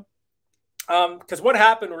system. Because what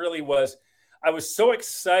happened really was I was so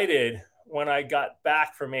excited when I got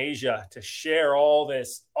back from Asia to share all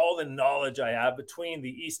the knowledge I have between the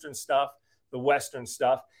Eastern stuff, the Western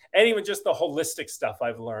stuff, and even just the holistic stuff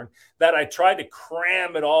I've learned, that I tried to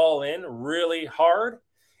cram it all in really hard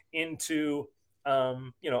into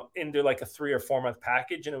like a 3 or 4 month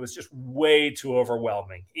package. And it was just way too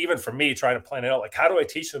overwhelming, even for me trying to plan it out. Like, how do I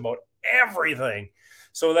teach them about everything?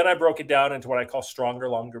 So then I broke it down into what I call stronger,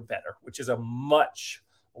 longer, better, which is a much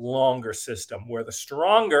longer system, where the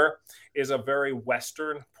stronger is a very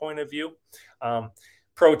Western point of view.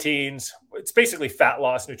 Proteins, it's basically fat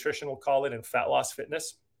loss nutrition, we'll call it, and fat loss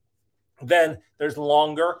fitness. Then there's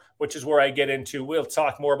longer, which is where I get into, we'll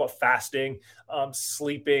talk more about fasting,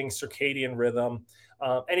 sleeping, circadian rhythm,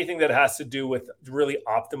 anything that has to do with really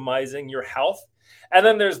optimizing your health. And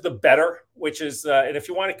then there's the better, which is, and if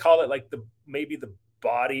you want to call it like maybe the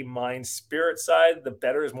body, mind, spirit side, the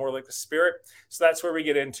better is more like the spirit. So that's where we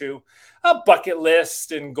get into a bucket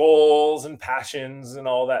list and goals and passions and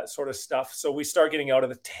all that sort of stuff. So we start getting out of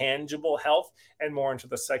the tangible health and more into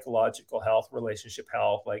the psychological health, relationship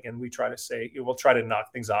health. And we try to say, we'll try to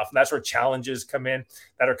knock things off. And that's where challenges come in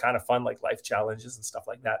that are kind of fun, like life challenges and stuff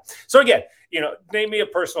like that. So again, name me a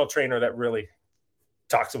personal trainer that really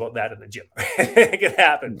talks about that in the gym. It can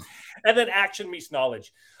happen. And then action meets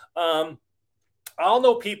knowledge. I'll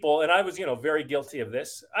know people, and I was, very guilty of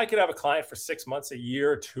this. I could have a client for 6 months, a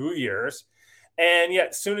year, 2 years. And yet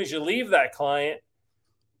as soon as you leave that client,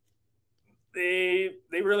 they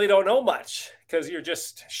really don't know much, because you're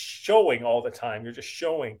just showing all the time. You're just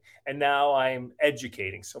showing. And now I'm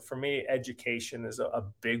educating. So for me, education is a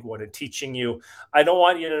big one, and teaching you. I don't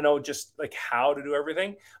want you to know just like how to do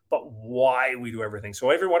everything, but why we do everything. So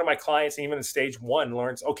every one of my clients, even in stage 1,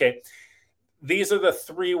 learns, okay, these are the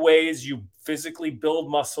 3 ways you physically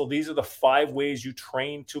build muscle. These are the 5 ways you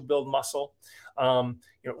train to build muscle.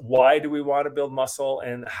 Why do we want to build muscle,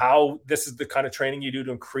 and how this is the kind of training you do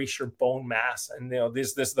to increase your bone mass, and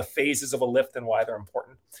this is the phases of a lift and why they're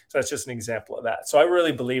important. So that's just an example of that. So I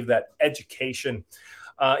really believe that education,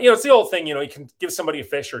 it's the old thing, you can give somebody a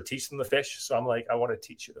fish or teach them the fish. So I'm like, I want to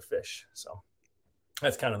teach you the fish. So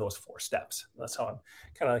that's kind of those 4 steps. That's how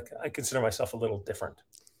I consider myself a little different.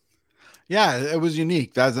 Yeah, it was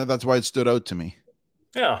unique. That's why it stood out to me.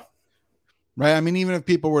 Yeah. Right. I mean, even if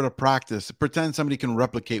people were to practice, pretend somebody can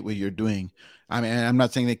replicate what you're doing. I mean, I'm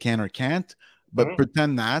not saying they can or can't, but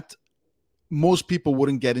pretend that most people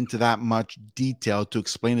wouldn't get into that much detail to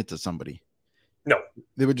explain it to somebody. No,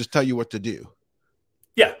 they would just tell you what to do.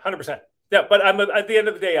 Yeah, 100%. Yeah, but at the end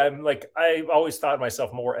of the day, I've always thought of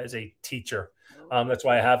myself more as a teacher. That's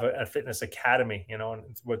why I have a fitness academy, and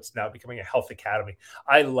it's what's now becoming a health academy.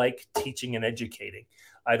 I like teaching and educating.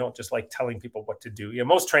 I don't just like telling people what to do.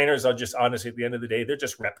 Most trainers are just, honestly, at the end of the day, they're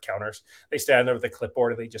just rep counters. They stand there with a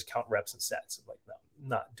clipboard and they just count reps and sets. I'm like, no, I'm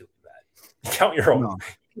not doing that. Count your own. No.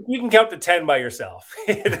 You can count to 10 by yourself.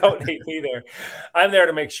 You don't need me there. I'm there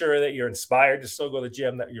to make sure that you're inspired to still go to the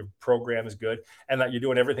gym, that your program is good, and that you're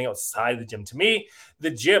doing everything outside the gym. To me,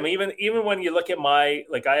 the gym, even when you look at I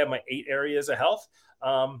have my 8 areas of health.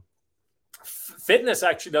 Fitness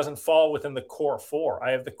actually doesn't fall within the core 4. I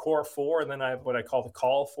have the core 4, and then I have what I call the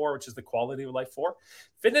call 4, which is the quality of life 4.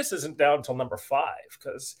 Fitness isn't down until number 5,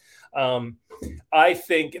 because I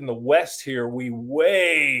think in the West here, we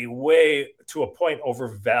way to a point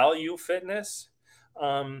overvalue fitness,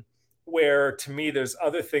 where to me, there's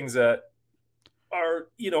other things that are,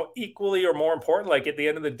 equally or more important. Like at the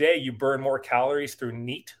end of the day, you burn more calories through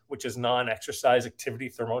NEAT, which is non-exercise activity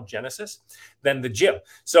thermogenesis, than the gym.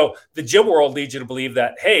 So the gym world leads you to believe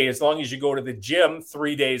that, hey, as long as you go to the gym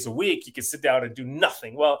 3 days a week, you can sit down and do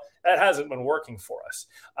nothing. Well, that hasn't been working for us.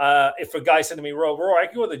 If a guy said to me, Roy, I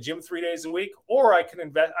could go to the gym 3 days a week, or I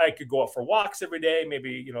could go out for walks every day.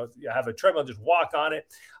 Maybe, have a treadmill, just walk on it.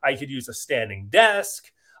 I could use a standing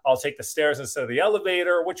desk. I'll take the stairs instead of the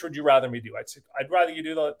elevator. Which would you rather me do? I'd rather you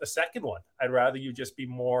do the second one. I'd rather you just be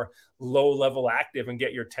more low-level active and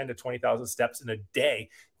get your 10 to 20,000 steps in a day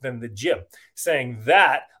than the gym. Saying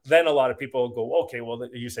that, then a lot of people go, okay, well,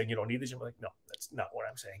 you're saying you don't need the gym? I'm like, no, that's not what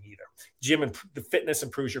I'm saying either. Gym and the fitness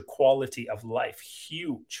improves your quality of life.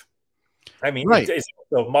 Huge. I mean, right.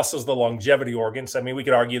 The muscle's the longevity organs. I mean, we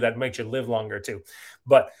could argue that makes you live longer too.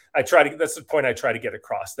 But that's the point I try to get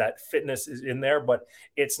across, that fitness is in there, but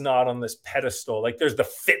it's not on this pedestal. Like there's the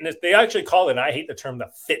fitness. They actually call it, and I hate the term, the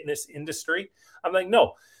fitness industry. I'm like,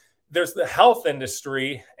 no, there's the health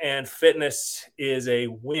industry, and fitness is a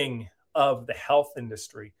wing of the health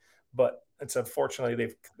industry. But it's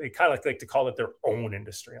unfortunately, they kind of like to call it their own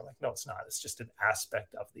industry. I'm like, no, it's not. It's just an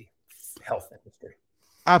aspect of the health industry.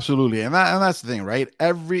 Absolutely. And that's the thing, right?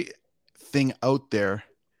 Everything out there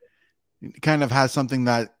kind of has something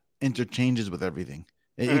that interchanges with everything.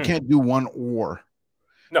 You can't do one or,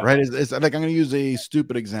 no. Right? It's like, I'm going to use a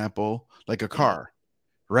stupid example, like a car,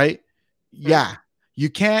 right? Yeah.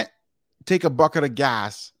 You can't take a bucket of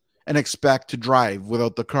gas and expect to drive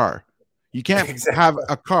without the car. You can't have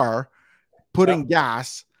a car put in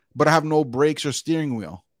gas, but have no brakes or steering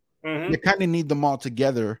wheel. You kind of need them all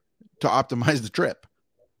together to optimize the trip.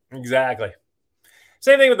 Exactly.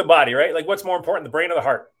 Same thing with the body, right? Like, what's more important, the brain or the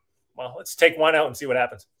heart? Well, let's take one out and see what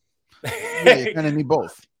happens. Yeah, you kind of need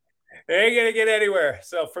both. They ain't gonna get anywhere.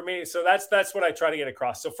 So for me, that's what I try to get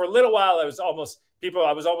across. So for a little while, I was almost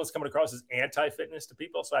coming across as anti-fitness to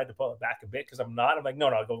people. So I had to pull it back a bit, because I'm not. I'm like,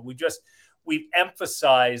 no. We've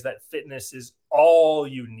emphasized that fitness is all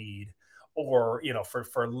you need, or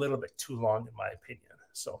for a little bit too long, in my opinion.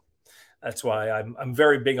 So that's why I'm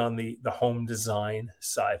very big on the home design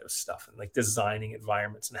side of stuff, and like designing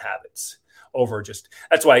environments and habits over just.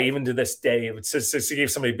 That's why even to this day, if it says, I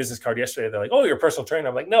gave somebody a business card yesterday, they're like, "Oh, you're a personal trainer."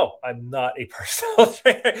 I'm like, "No, I'm not a personal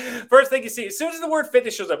trainer." First thing you see, as soon as the word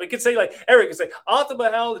fitness shows up, it could say like Eric could say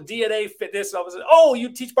Optima Health, DNA, fitness, and all of a sudden, oh,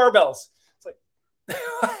 you teach barbells. It's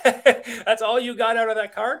like that's all you got out of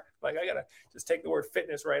that card. Like, I gotta just take the word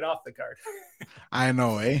fitness right off the card. I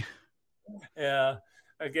know, eh? Yeah.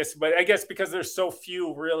 I guess because there's so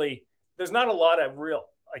few, really, there's not a lot of real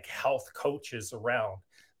like health coaches around,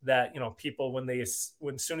 that, people, as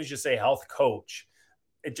soon as you say health coach,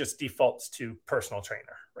 it just defaults to personal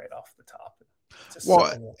trainer right off the top.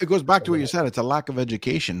 Well, it goes back to what you said. It's a lack of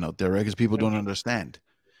education out there, right? Because people don't understand,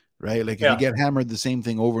 right? Like if you get hammered the same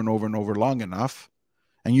thing over and over and over long enough,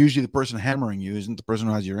 and usually the person hammering you isn't the person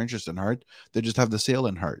who has your interest in heart. They just have the sale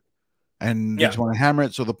in heart. And they just want to hammer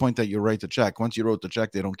it. So the point that you write the check, once you wrote the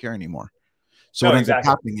check, they don't care anymore. So what ends up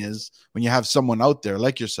happening is, when you have someone out there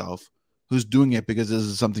like yourself who's doing it because this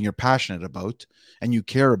is something you're passionate about and you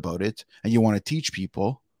care about it and you want to teach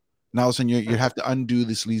people. Now all of a sudden you have to undo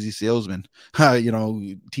the sleazy salesman,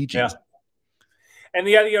 teachings. Yeah. And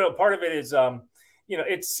part of it is,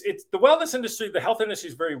 it's the wellness industry, the health industry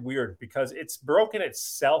is very weird because it's broken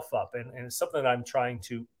itself up, and it's something that I'm trying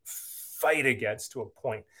to fight against to a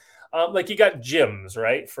point. Like you got gyms,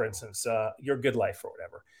 right? For instance, Your Good Life or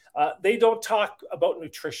whatever. They don't talk about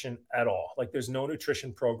nutrition at all. Like there's no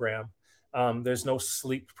nutrition program. There's no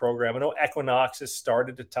sleep program. I know Equinox has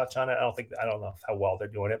started to touch on it. I don't know how well they're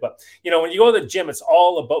doing it, but when you go to the gym, it's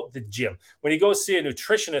all about the gym. When you go see a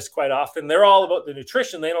nutritionist, quite often they're all about the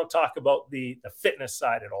nutrition. They don't talk about the fitness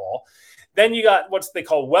side at all. Then you got what they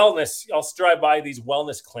call wellness. I'll drive by these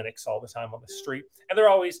wellness clinics all the time on the street, and they're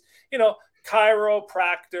always,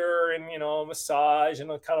 chiropractor and, massage and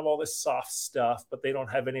kind of all this soft stuff, but they don't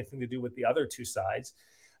have anything to do with the other two sides.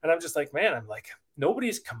 And I'm just like, man,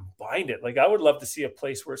 nobody's combined it. Like, I would love to see a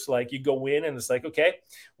place where it's like you go in and it's like, okay,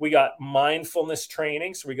 we got mindfulness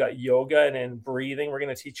training. So we got yoga and then breathing we're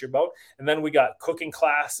going to teach you about. And then we got cooking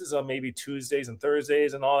classes on maybe Tuesdays and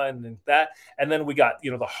Thursdays and all that. And that. And then we got, the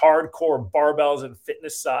hardcore barbells and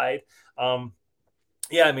fitness side. The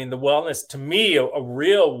wellness, to me, a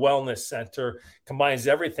real wellness center combines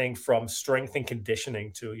everything from strength and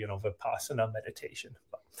conditioning to, Vipassana meditation.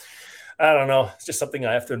 I don't know. It's just something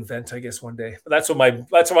I have to invent, I guess, one day. But that's what my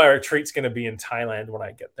retreat's going to be in Thailand when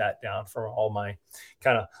I get that down for all my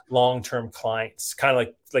kind of long-term clients. Kind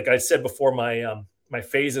of like I said before, my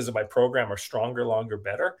phases of my program are stronger, longer,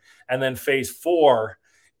 better. And then phase 4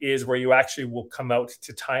 is where you actually will come out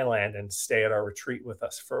to Thailand and stay at our retreat with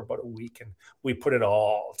us for about a week. And we put it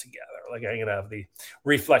all together. Like I'm going to have the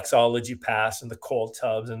reflexology pass and the cold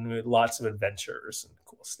tubs and lots of adventures and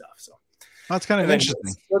cool stuff. So that's kind of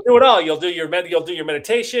interesting. You'll do it all. You'll do your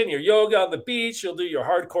meditation, your yoga on the beach. You'll do your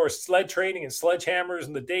hardcore sled training and sledgehammers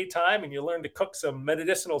in the daytime, and you'll learn to cook some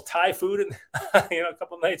medicinal Thai food and a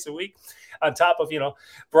couple nights a week, on top of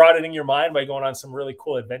broadening your mind by going on some really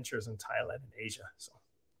cool adventures in Thailand and Asia. So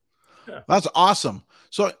yeah. That's awesome.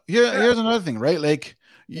 So here's another thing, right? Like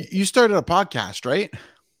you started a podcast, right?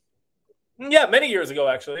 Yeah, many years ago,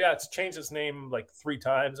 actually. Yeah, it's changed its name like 3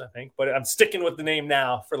 times, I think. But I'm sticking with the name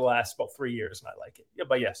now for the last about 3 years, and I like it. Yeah,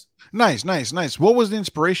 but yes. Nice. What was the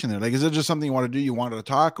inspiration there? Like, is it just something you want to do? You wanted to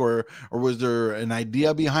talk, or was there an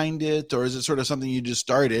idea behind it, or is it sort of something you just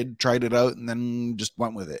started, tried it out, and then just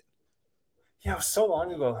went with it? Yeah, it was so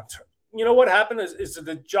long ago. What happened is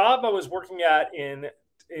the job I was working at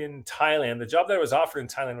in Thailand, the job that I was offered in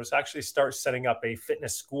Thailand was actually start setting up a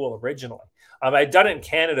fitness school originally. I'd done it in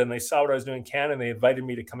Canada, and they saw what I was doing in Canada, and they invited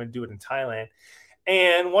me to come and do it in Thailand.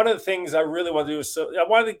 And one of the things I really want to do is,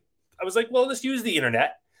 I was like, well, let's use the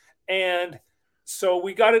internet. And so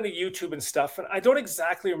we got into YouTube and stuff, and I don't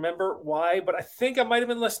exactly remember why, but I think I might've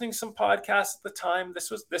been listening to some podcasts at the time.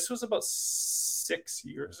 This was about 6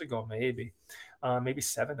 years ago, maybe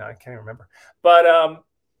 7. I can't remember. But,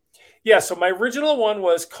 so my original one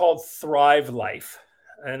was called Thrive Life,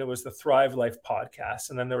 and it was the Thrive Life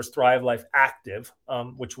podcast. And then there was Thrive Life Active,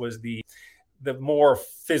 which was the more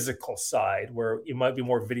physical side, where it might be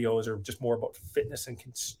more videos or just more about fitness and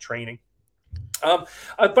training. But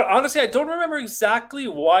honestly, I don't remember exactly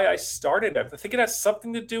why I started it. I think it has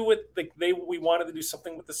something to do with we wanted to do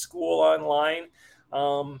something with the school online.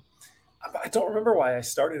 I don't remember why I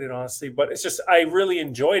started it, honestly, but it's just I really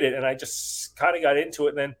enjoyed it, and I just kind of got into it.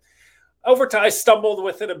 And then over time, I stumbled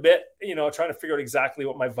with it a bit, trying to figure out exactly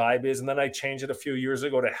what my vibe is. And then I changed it a few years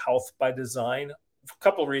ago to Health by Design. A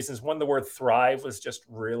couple of reasons. One, the word thrive was just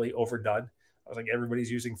really overdone. I was like,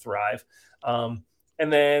 everybody's using thrive. And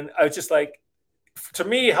then I was just like, to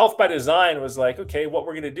me, Health by Design was like, okay, what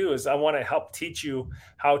we're going to do is I want to help teach you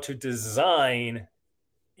how to design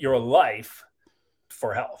your life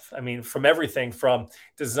for health. I mean, from everything from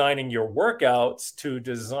designing your workouts to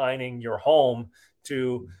designing your home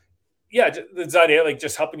to design, like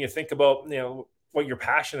just helping you think about, what you're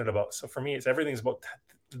passionate about. So for me, everything's about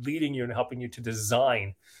leading you and helping you to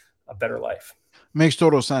design a better life. Makes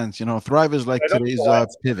total sense. Thrive is like today's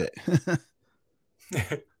pivot.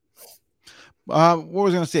 What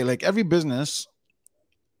was I going to say? Like every business,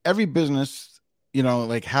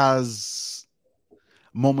 like has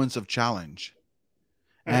moments of challenge.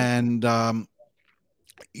 Mm-hmm. And,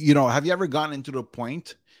 have you ever gotten into the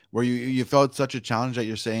point where you felt such a challenge that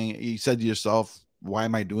you said to yourself, why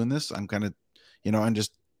am I doing this? I'm kind of, and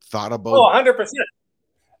just thought about. Oh, 100%.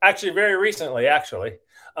 Actually, very recently, that's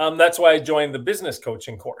why I joined the business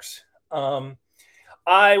coaching course.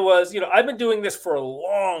 I was, I've been doing this for a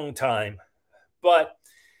long time, but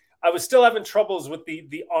I was still having troubles with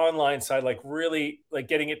the online side, like really like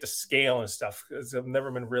getting it to scale and stuff, because I've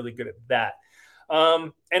never been really good at that.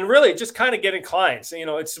 And really just kind of getting clients. You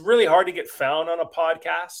know, it's really hard to get found on a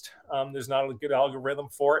podcast. There's not a good algorithm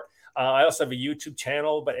for it. I also have a YouTube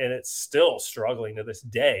channel, and it's still struggling to this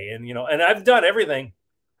day. And, you know, and I've done everything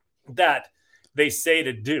that they say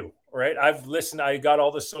to do, right? I got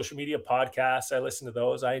all the social media podcasts. I listen to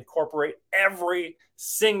those. I incorporate every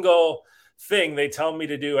single thing they tell me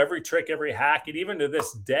to do, every trick, every hack. And even to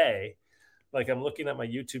this day, like I'm looking at my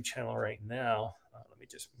YouTube channel right now. Let me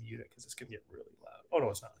just mute it because it's going to get really loud. Oh, no,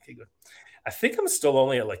 it's not. Okay, good. I think I'm still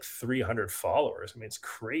only at like 300 followers. I mean, it's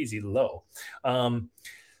crazy low.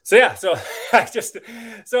 So yeah, so I was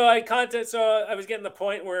getting the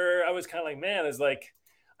point where I was kind of like, man, it's like,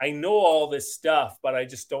 I know all this stuff, but I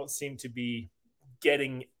just don't seem to be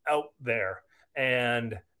getting out there.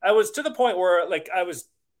 And I was to the point where like, I was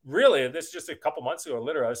really, this just a couple months ago,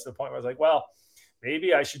 literally, I was to the point where I was like, well,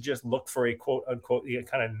 maybe I should just look for a quote unquote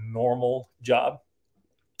kind of normal job.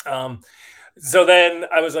 So then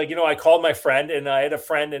I was like, you know, I called my friend, and I had a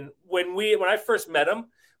friend, and when I first met him,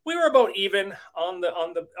 we were about even on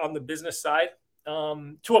the business side.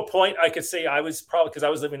 To a point, I could say I was probably, because I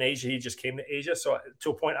was living in Asia, he just came to Asia. So to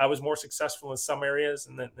a point, I was more successful in some areas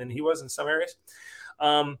than he was in some areas.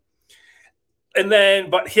 And then,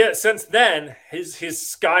 but since then, his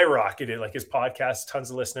skyrocketed, like his podcast, tons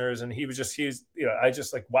of listeners. And he's, you know, I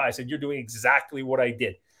just like, wow. I said, you're doing exactly what I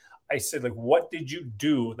did. I said, like, what did you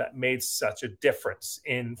do that made such a difference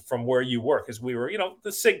from where you were? Because we were, you know,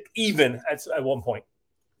 even at one point.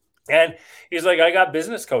 And he's like, I got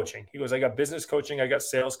business coaching. He goes, I got business coaching, I got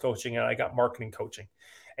sales coaching, and I got marketing coaching.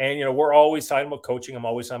 And, you know, we're always talking about coaching. I'm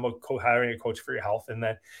always talking about hiring a coach for your health. And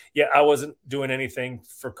then, yeah, I wasn't doing anything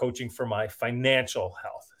for coaching for my financial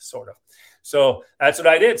health, sort of. So that's what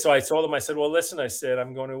I did. So I told him, I said, well, listen, I said,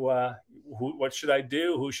 I'm going to, what should I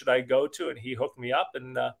do? Who should I go to? And he hooked me up.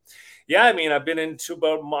 And yeah, I mean, I've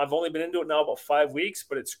only been into it now about 5 weeks,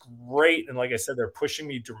 but it's great. And like I said, they're pushing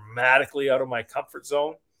me dramatically out of my comfort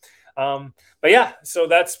zone. But yeah, so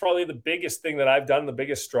that's probably the biggest thing that I've done, the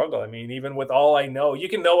biggest struggle. I mean, even with all I know, you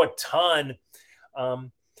can know a ton.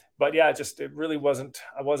 But yeah, it really wasn't,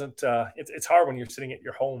 it's hard when you're sitting at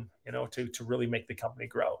your home, you know, to really make the company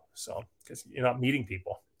grow. So, because you're not meeting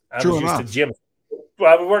people. I was used to gym.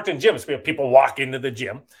 Well, I worked in gyms. People walk into the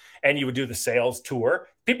gym and you would do the sales tour.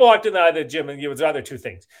 People walked into the gym and it was either two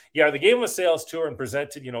things. You either gave them a sales tour and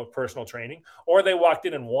presented, you know, personal training, or they walked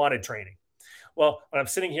in and wanted training. Well, when I'm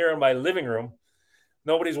sitting here in my living room,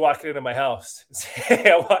 nobody's walking into my house and say,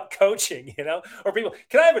 I want coaching, you know, or people,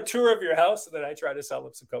 can I have a tour of your house? And then I try to sell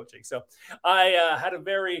them some coaching. So I had a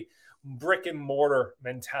very brick and mortar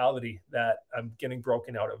mentality that I'm getting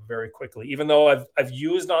broken out of very quickly. Even though I've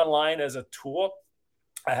used online as a tool,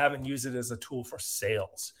 I haven't used it as a tool for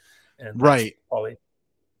sales. And right. Probably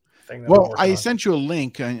the thing that well, I sent you a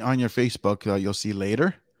link on your Facebook. You'll see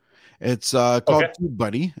later. It's called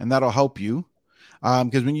TubeBuddy, and that'll help you.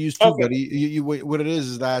 Because when you use TubeBuddy, what it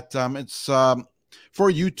is that it's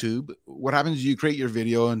for YouTube. What happens is you create your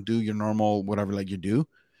video and do your normal whatever like you do,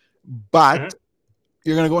 but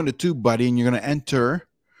you're going to go into TubeBuddy and you're going to enter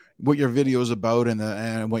what your video is about and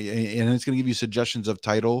it's going to give you suggestions of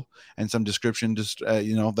title and some description, just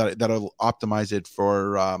you know, that'll optimize it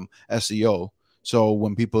for SEO. So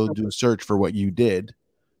when people do a search for what you did,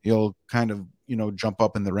 you'll kind of, you know, jump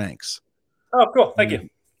up in the ranks. Oh, cool! Thank you.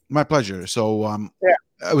 My pleasure. So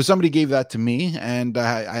it was somebody gave that to me, and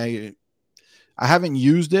I haven't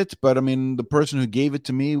used it, but I mean, the person who gave it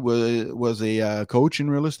to me was a coach in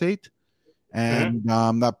real estate, and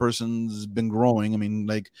that person's been growing. I mean,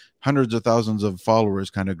 like hundreds of thousands of followers,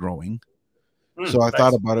 kind of growing. So I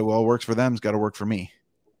thought about it. Well, it works for them. It's got to work for me.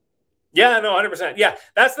 Yeah, no, 100%. Yeah,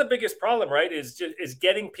 that's the biggest problem, right? Is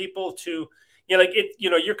getting people to, you know, like it. You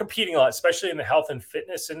know, you're competing a lot, especially in the health and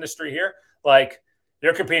fitness industry here. Like,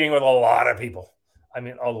 you're competing with a lot of people. I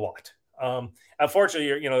mean, a lot. Unfortunately,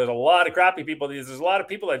 you know, there's a lot of crappy people. There's a lot of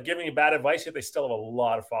people that are giving you bad advice, yet they still have a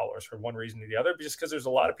lot of followers for one reason or the other, just because there's a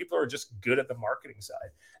lot of people who are just good at the marketing side.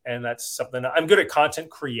 And that's something I'm good at content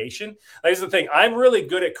creation. That's the thing. I'm really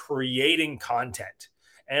good at creating content.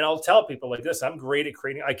 And I'll tell people like this, I'm great at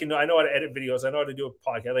creating. I know how to edit videos. I know how to do a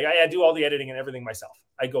podcast. Like I do all the editing and everything myself.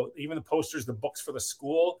 Even the posters, the books for the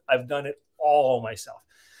school, I've done it all myself.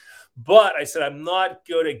 But I said, I'm not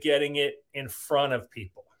good at getting it in front of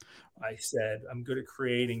people. I said, I'm good at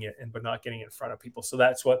creating it, but not getting it in front of people. So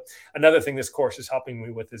that's what another thing this course is helping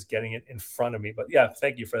me with, is getting it in front of me. But yeah,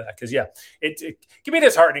 thank you for that. Because yeah, it can be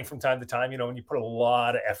disheartening from time to time, you know, when you put a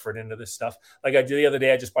lot of effort into this stuff. Like I did the other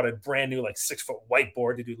day, I just bought a brand new, like 6-foot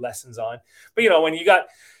whiteboard to do lessons on. But you know, when you got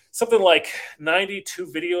something like 92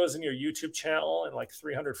 videos in your YouTube channel and like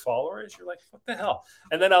 300 followers. You're like, what the hell?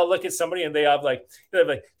 And then I'll look at somebody and they have like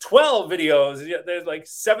 12 videos. There's like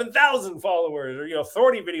 7,000 followers, or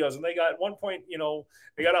 30 videos, and they got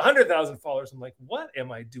they got 100,000 followers. I'm like, what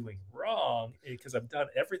am I doing wrong? Because I've done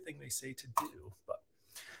everything they say to do. But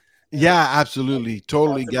yeah, absolutely,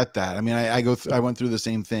 totally get that. I mean, I went through the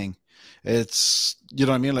same thing. It's, you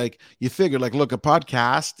know what I mean? Like, you figure, like, look, a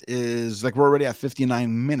podcast is like, we're already at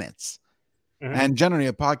 59 minutes. Mm-hmm. And generally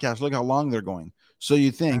a podcast, look how long they're going. So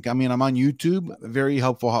you think, I mean, I'm on YouTube, very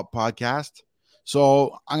helpful podcast.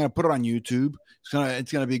 So I'm going to put it on YouTube.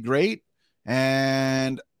 It's going to be great.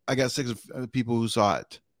 And I got 6 people who saw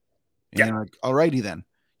it. And you're like, alrighty then.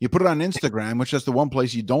 You put it on Instagram, which is the one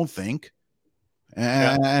place you don't think.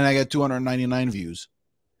 And I got 299 views.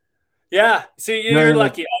 Yeah. See, you're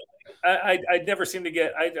lucky. I never seem to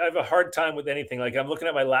get, I have a hard time with anything. Like, I'm looking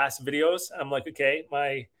at my last videos. I'm like, okay,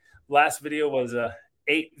 my last video was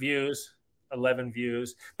 8 views, 11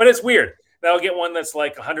 views, but it's weird. Now I'll get one that's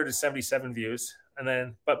like 177 views.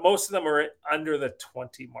 But most of them are under the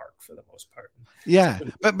 20 mark for the most part. Yeah.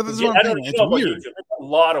 But this is what I'm saying. It's weird. It's a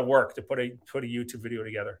lot of work to put a YouTube video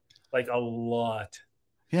together. Like, a lot.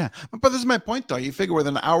 Yeah. But this is my point though. You figure with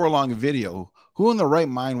an hour-long video, who in the right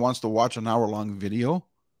mind wants to watch an hour-long video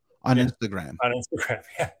on Instagram? On Instagram,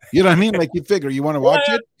 yeah. You know what I mean? Like, you figure you want to watch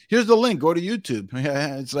it? Here's the link. Go to YouTube.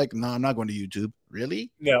 It's like, no, I'm not going to YouTube.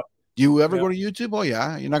 Really? No. Do you ever go to YouTube? Oh,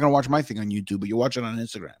 yeah. You're not going to watch my thing on YouTube, but you watch it on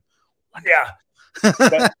Instagram. Yeah.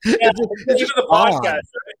 But, even the podcast,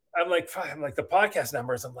 right? I'm like the podcast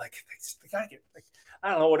numbers. I'm like, they gotta get.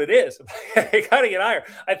 I don't know what it is. They gotta get higher.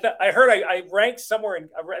 I heard I ranked somewhere, and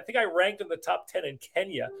I think I ranked in the top 10 in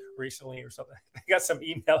Kenya recently or something. I got some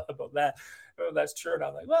email about that. Oh, that's true. And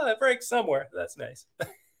I'm like, well, I ranked somewhere. That's nice.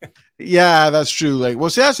 Yeah, that's true. Like, well,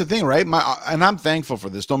 see, that's the thing, right? And I'm thankful for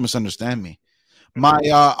this. Don't misunderstand me. My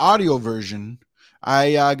audio version,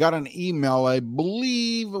 I got an email, I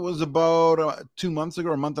believe it was about 2 months ago,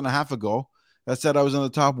 or a month and a half ago, that said I was in the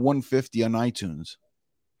top 150 on iTunes.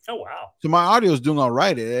 Oh, wow. So my audio is doing all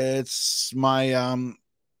right. It's my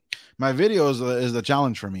my video is the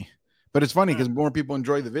challenge for me. But it's funny because more people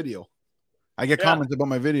enjoy the video. I get comments about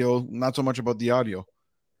my video, not so much about the audio.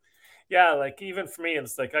 Yeah, like, even for me,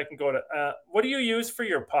 it's like I can go to what do you use for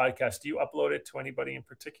your podcast? Do you upload it to anybody in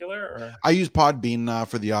particular? Or? I use Podbean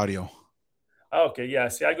for the audio. Oh, okay, yeah.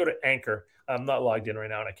 See, I go to Anchor. I'm not logged in right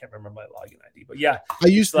now, and I can't remember my login ID. But yeah, I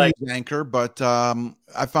used to use Anchor, but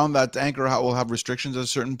I found that Anchor will have restrictions at a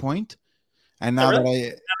certain point. And now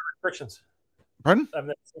that restrictions. Pardon?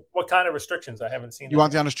 What kind of restrictions? I haven't seen. You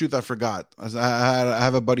want the honest truth? I forgot. I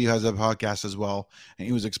have a buddy who has a podcast as well, and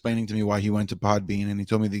he was explaining to me why he went to Podbean, and he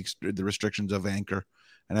told me the restrictions of Anchor.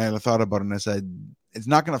 And I thought about it, and I said, it's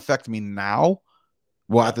not going to affect me now.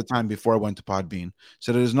 Well, at the time before I went to Podbean,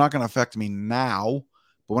 said it is not going to affect me now.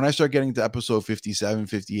 But when I start getting to episode 57,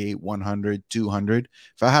 58, 100, 200,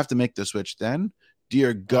 if I have to make the switch then,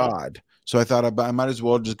 dear God. So I thought I might as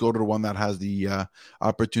well just go to the one that has the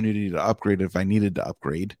opportunity to upgrade if I needed to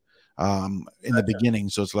upgrade in the beginning,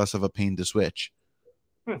 so it's less of a pain to switch.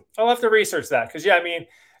 I'll have to research that because, yeah, I mean,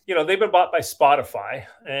 they've been bought by Spotify,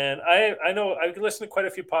 and I know I listen to quite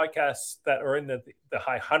a few podcasts that are in the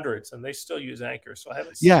high hundreds, and they still use Anchor, so I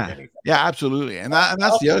haven't seen anything. Yeah, absolutely, and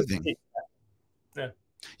that's the other thing.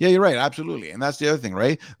 Yeah, you're right. Absolutely. And that's the other thing,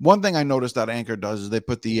 right? One thing I noticed that Anchor does is they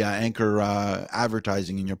put the Anchor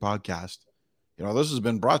advertising in your podcast. This has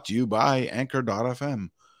been brought to you by Anchor.fm.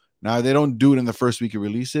 Now, they don't do it in the first week you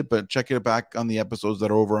release it, but check it back on the episodes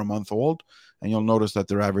that are over a month old, and you'll notice that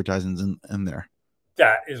their advertising's in there.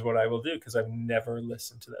 That is what I will do because I've never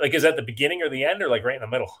listened to that. Like, is that the beginning or the end, or like right in the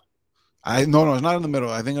middle? No, it's not in the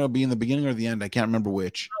middle. I think it'll be in the beginning or the end. I can't remember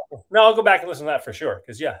which. No, I'll go back and listen to that for sure.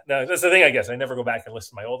 Because that's the thing. I guess I never go back and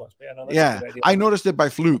listen to my old ones. But that's a good idea. I noticed it by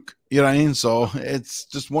fluke. You know what I mean? So it's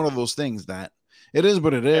just one of those things that it is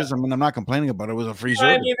what it is. Yeah. I mean, I'm not complaining about it. It was a free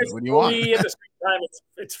service. I mean, it's free at the same time.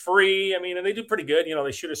 It's free. I mean, and they do pretty good.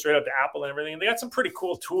 They shoot it straight up to Apple and everything. And they got some pretty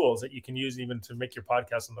cool tools that you can use even to make your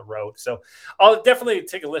podcast on the road. So I'll definitely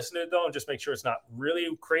take a listen to it though, and just make sure it's not really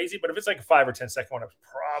crazy. But if it's like a 5 or 10 second one, it's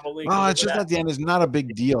probably. Oh, it's just at the end. It's not a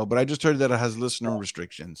big deal. But I just heard that it has listener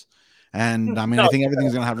restrictions. And I mean, I think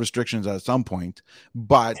everything's going to have restrictions at some point,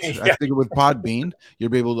 but I figure with Podbean, you'll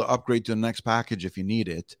be able to upgrade to the next package if you need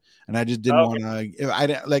it. And I just didn't want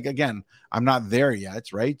to, again, I'm not there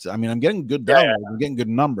yet. Right. I mean, I'm getting good downloads, I'm getting good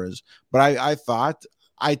numbers, but I thought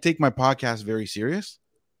I take my podcast very serious.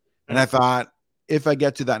 And I thought if I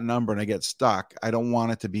get to that number and I get stuck, I don't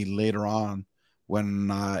want it to be later on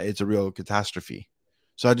when it's a real catastrophe.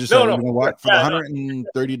 So I just said, you know what, for the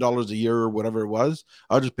 $130 a year or whatever it was,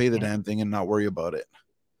 I'll just pay the damn thing and not worry about it.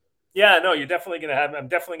 Yeah, no, you're definitely going to have, I'm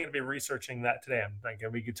definitely going to be researching that today. I'm like,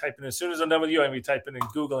 we could type in, as soon as I'm done with you, I'm going to be typing in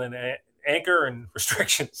Google and Anchor and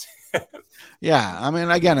restrictions. Yeah. I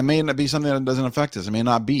mean, again, it may not be something that doesn't affect us. It may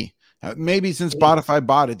not be. Maybe since Spotify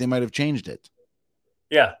bought it, they might have changed it.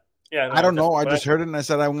 Yeah. Yeah. No, I don't know. I just heard it and I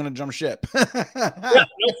said, I'm going to jump ship. Yeah,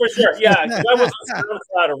 no, for sure. Yeah. Because I was on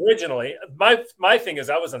SoundCloud originally. My thing is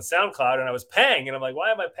I was on SoundCloud and I was paying. And I'm like,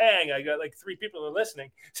 why am I paying? I got like 3 people who are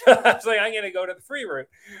listening. So I was like, I'm going to go to the free route.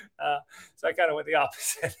 So I kind of went the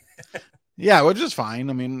opposite. Yeah, which is fine.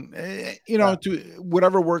 I mean, you know,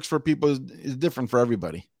 whatever works for people is different for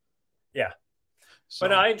everybody. Yeah. So.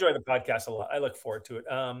 But no, I enjoy the podcast a lot. I look forward to it.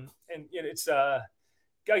 And you know, it's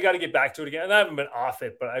I got to get back to it again. And I haven't been off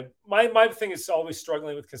it, but my thing is always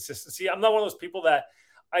struggling with consistency. I'm not one of those people that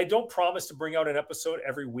I don't promise to bring out an episode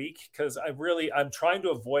every week because I'm trying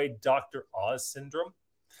to avoid Dr. Oz syndrome,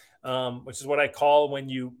 which is what I call when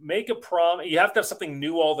you make a promise, you have to have something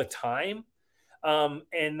new all the time.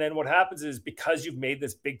 And then what happens is because you've made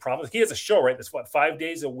this big promise, he has a show, right? That's 5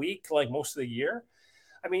 days a week, like most of the year.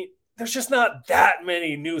 I mean, there's just not that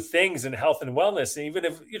many new things in health and wellness. And even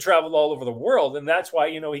if you travel all over the world, and that's why,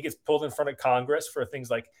 you know, he gets pulled in front of Congress for things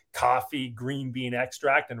like coffee, green bean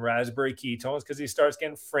extract, and raspberry ketones, because he starts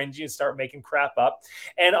getting fringy and start making crap up.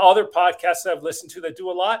 And other podcasts that I've listened to that do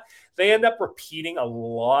a lot, they end up repeating a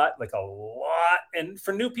lot. And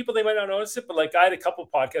for new people, they might not notice it, but like I had a couple of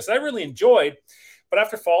podcasts that I really enjoyed, but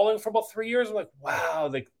after following for about 3 years, I'm like, wow,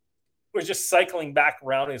 they were just cycling back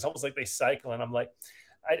around. And it's almost like they cycle. And I'm like,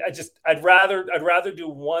 I'd rather do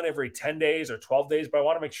one every 10 days or 12 days, but I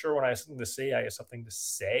want to make sure when I have something to say, I have something to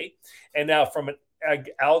say. And now from an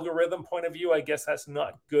algorithm point of view, I guess that's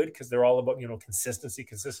not good because they're all about, you know, consistency.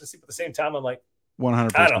 But at the same time, I'm like,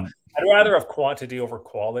 100%. I don't know. I'd rather have quantity over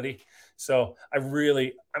quality. So I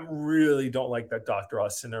really don't like that Dr.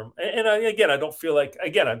 Oz syndrome. And I don't feel like, I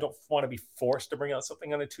don't want to be forced to bring out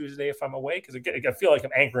something on a Tuesday if I'm away, because I feel like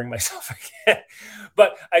I'm anchoring myself again.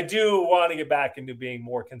 But I do want to get back into being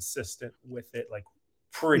more consistent with it, like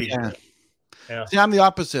pretty good. Yeah. See, I'm the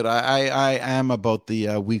opposite. I am about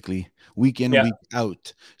the weekly, week in, week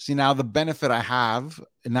out. See, now the benefit I have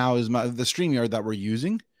now is the StreamYard that we're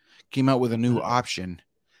using came out with a new option.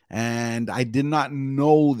 And I did not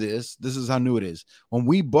know this. This is how new it is. When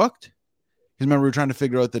we booked, because remember, we were trying to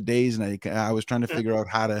figure out the days, and I was trying to figure out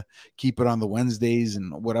how to keep it on the Wednesdays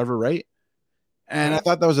and whatever, right? And I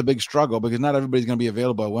thought that was a big struggle because not everybody's going to be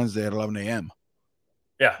available on Wednesday at 11 a.m.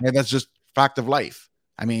 Yeah. And that's just fact of life.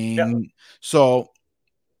 I mean, so, of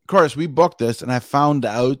course, we booked this, and I found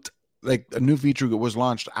out like a new feature that was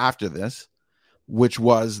launched after this, which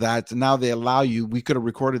was that now they allow you, we could have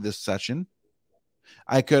recorded this session.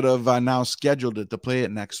 I could have now scheduled it to play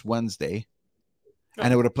it next Wednesday,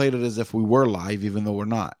 and it would have played it as if we were live, even though we're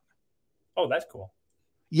not. Oh, that's cool.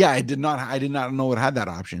 Yeah, I did not know it had that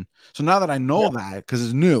option. So now that I know that, because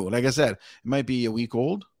it's new, like I said, it might be a week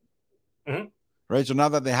old, right? So now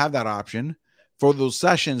that they have that option for those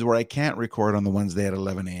sessions where I can't record on the Wednesday at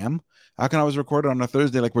 11 a.m., how can I always record it on a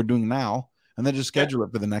Thursday like we're doing now, and then just schedule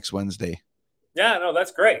it for the next Wednesday? Yeah, no,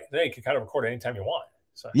 that's great. Then you can kind of record anytime you want.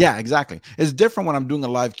 So. Yeah, exactly. It's different when I'm doing a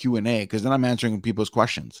live Q&A because then I'm answering people's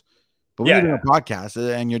questions. But when you're doing a podcast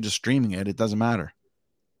and you're just streaming it, it doesn't matter.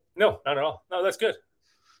 No, not at all. No, that's good.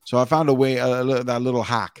 So I found a way, that little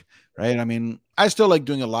hack, right? I mean, I still like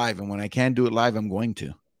doing it live, and when I can't do it live, I'm going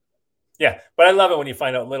to. Yeah, but I love it when you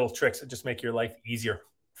find out little tricks that just make your life easier.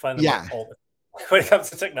 Find them all when it comes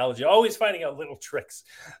to technology, always finding out little tricks.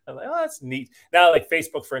 I'm like, oh, that's neat. Now, like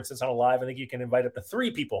Facebook, for instance, on a live, I think you can invite up to 3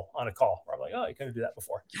 people on a call. I'm like, oh, you couldn't do that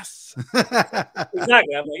before. Yes.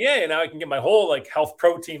 Exactly. I'm like, yeah, now I can get my whole like health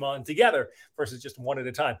pro team on together versus just one at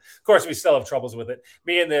a time. Of course, we still have troubles with it.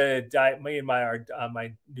 Me and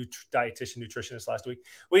my dietitian nutritionist last week,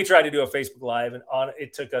 we tried to do a Facebook live, and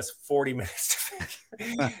it took us 40 minutes to finish.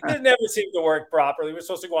 It never seemed to work properly. We were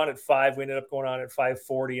supposed to go on at 5. We ended up going on at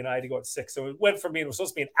 5:40, and I had to go at 6. So it went from being, it was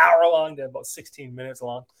supposed to be an hour long to about 16 minutes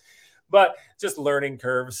long, but just learning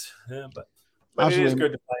curves. Yeah, but it is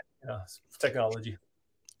good to find technology.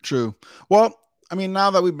 True. Well, I mean,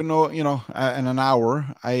 now that we've been, in an hour,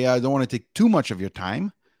 I don't want to take too much of your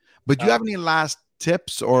time, but do you have any last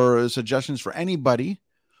tips or suggestions for anybody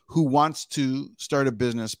who wants to start a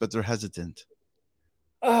business, but they're hesitant?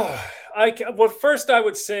 First I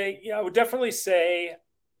would say, I would definitely say,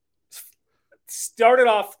 start it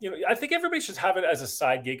off, I think everybody should have it as a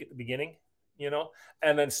side gig at the beginning,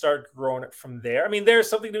 and then start growing it from there. I mean, there's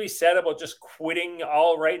something to be said about just quitting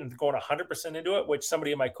all right and going 100% into it, which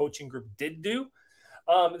somebody in my coaching group did do.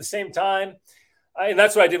 At the same time, And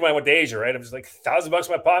that's what I did when I went to Asia, right? I was like, $1,000 in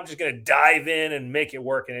my pocket, I'm just going to dive in and make it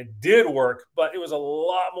work. And it did work, but it was a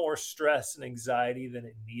lot more stress and anxiety than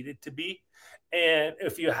it needed to be. And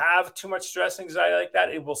if you have too much stress and anxiety like that,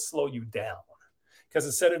 it will slow you down. Because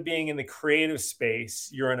instead of being in the creative space,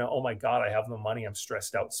 you're in a, oh my God, I have no money, I'm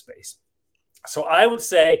stressed out space. So I would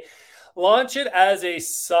say launch it as a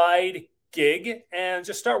side gig and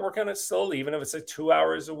just start working on it slowly, even if it's like 2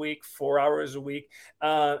 hours a week, 4 hours a week.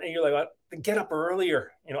 And you're like, well, get up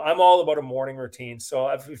earlier. You know, I'm all about a morning routine. So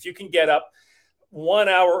if you can get up 1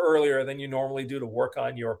 hour earlier than you normally do to work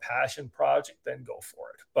on your passion project, then go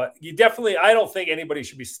for it. But you definitely, I don't think anybody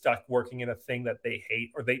should be stuck working in a thing that they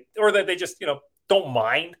hate or that they just, don't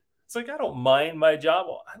mind. It's like, I don't mind my job.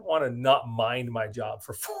 Well, I don't want to not mind my job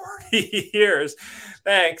for 40 years.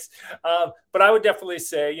 Thanks. But I would definitely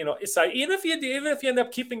say, it's like, even if you end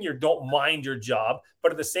up keeping don't mind your job,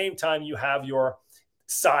 but at the same time, you have your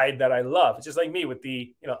side that I love. It's just like me with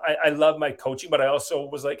I love my coaching, but I also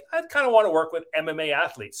was like, I kind of want to work with MMA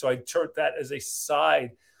athletes. So I turned that as a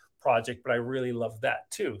side project, but I really love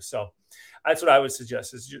that too. So that's what I would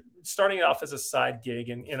suggest is you're starting it off as a side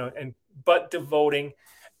gig but devoting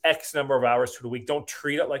X number of hours to the week. Don't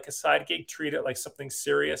treat it like a side gig, treat it like something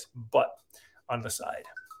serious, but on the side.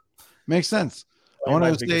 Makes sense. I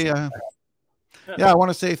want to say, I want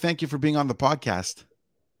to say thank you for being on the podcast.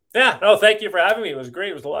 Yeah, no, thank you for having me. It was great.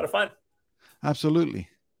 It was a lot of fun. Absolutely.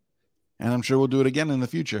 And I'm sure we'll do it again in the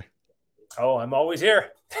future. Oh, I'm always here.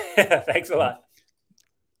 Thanks a lot.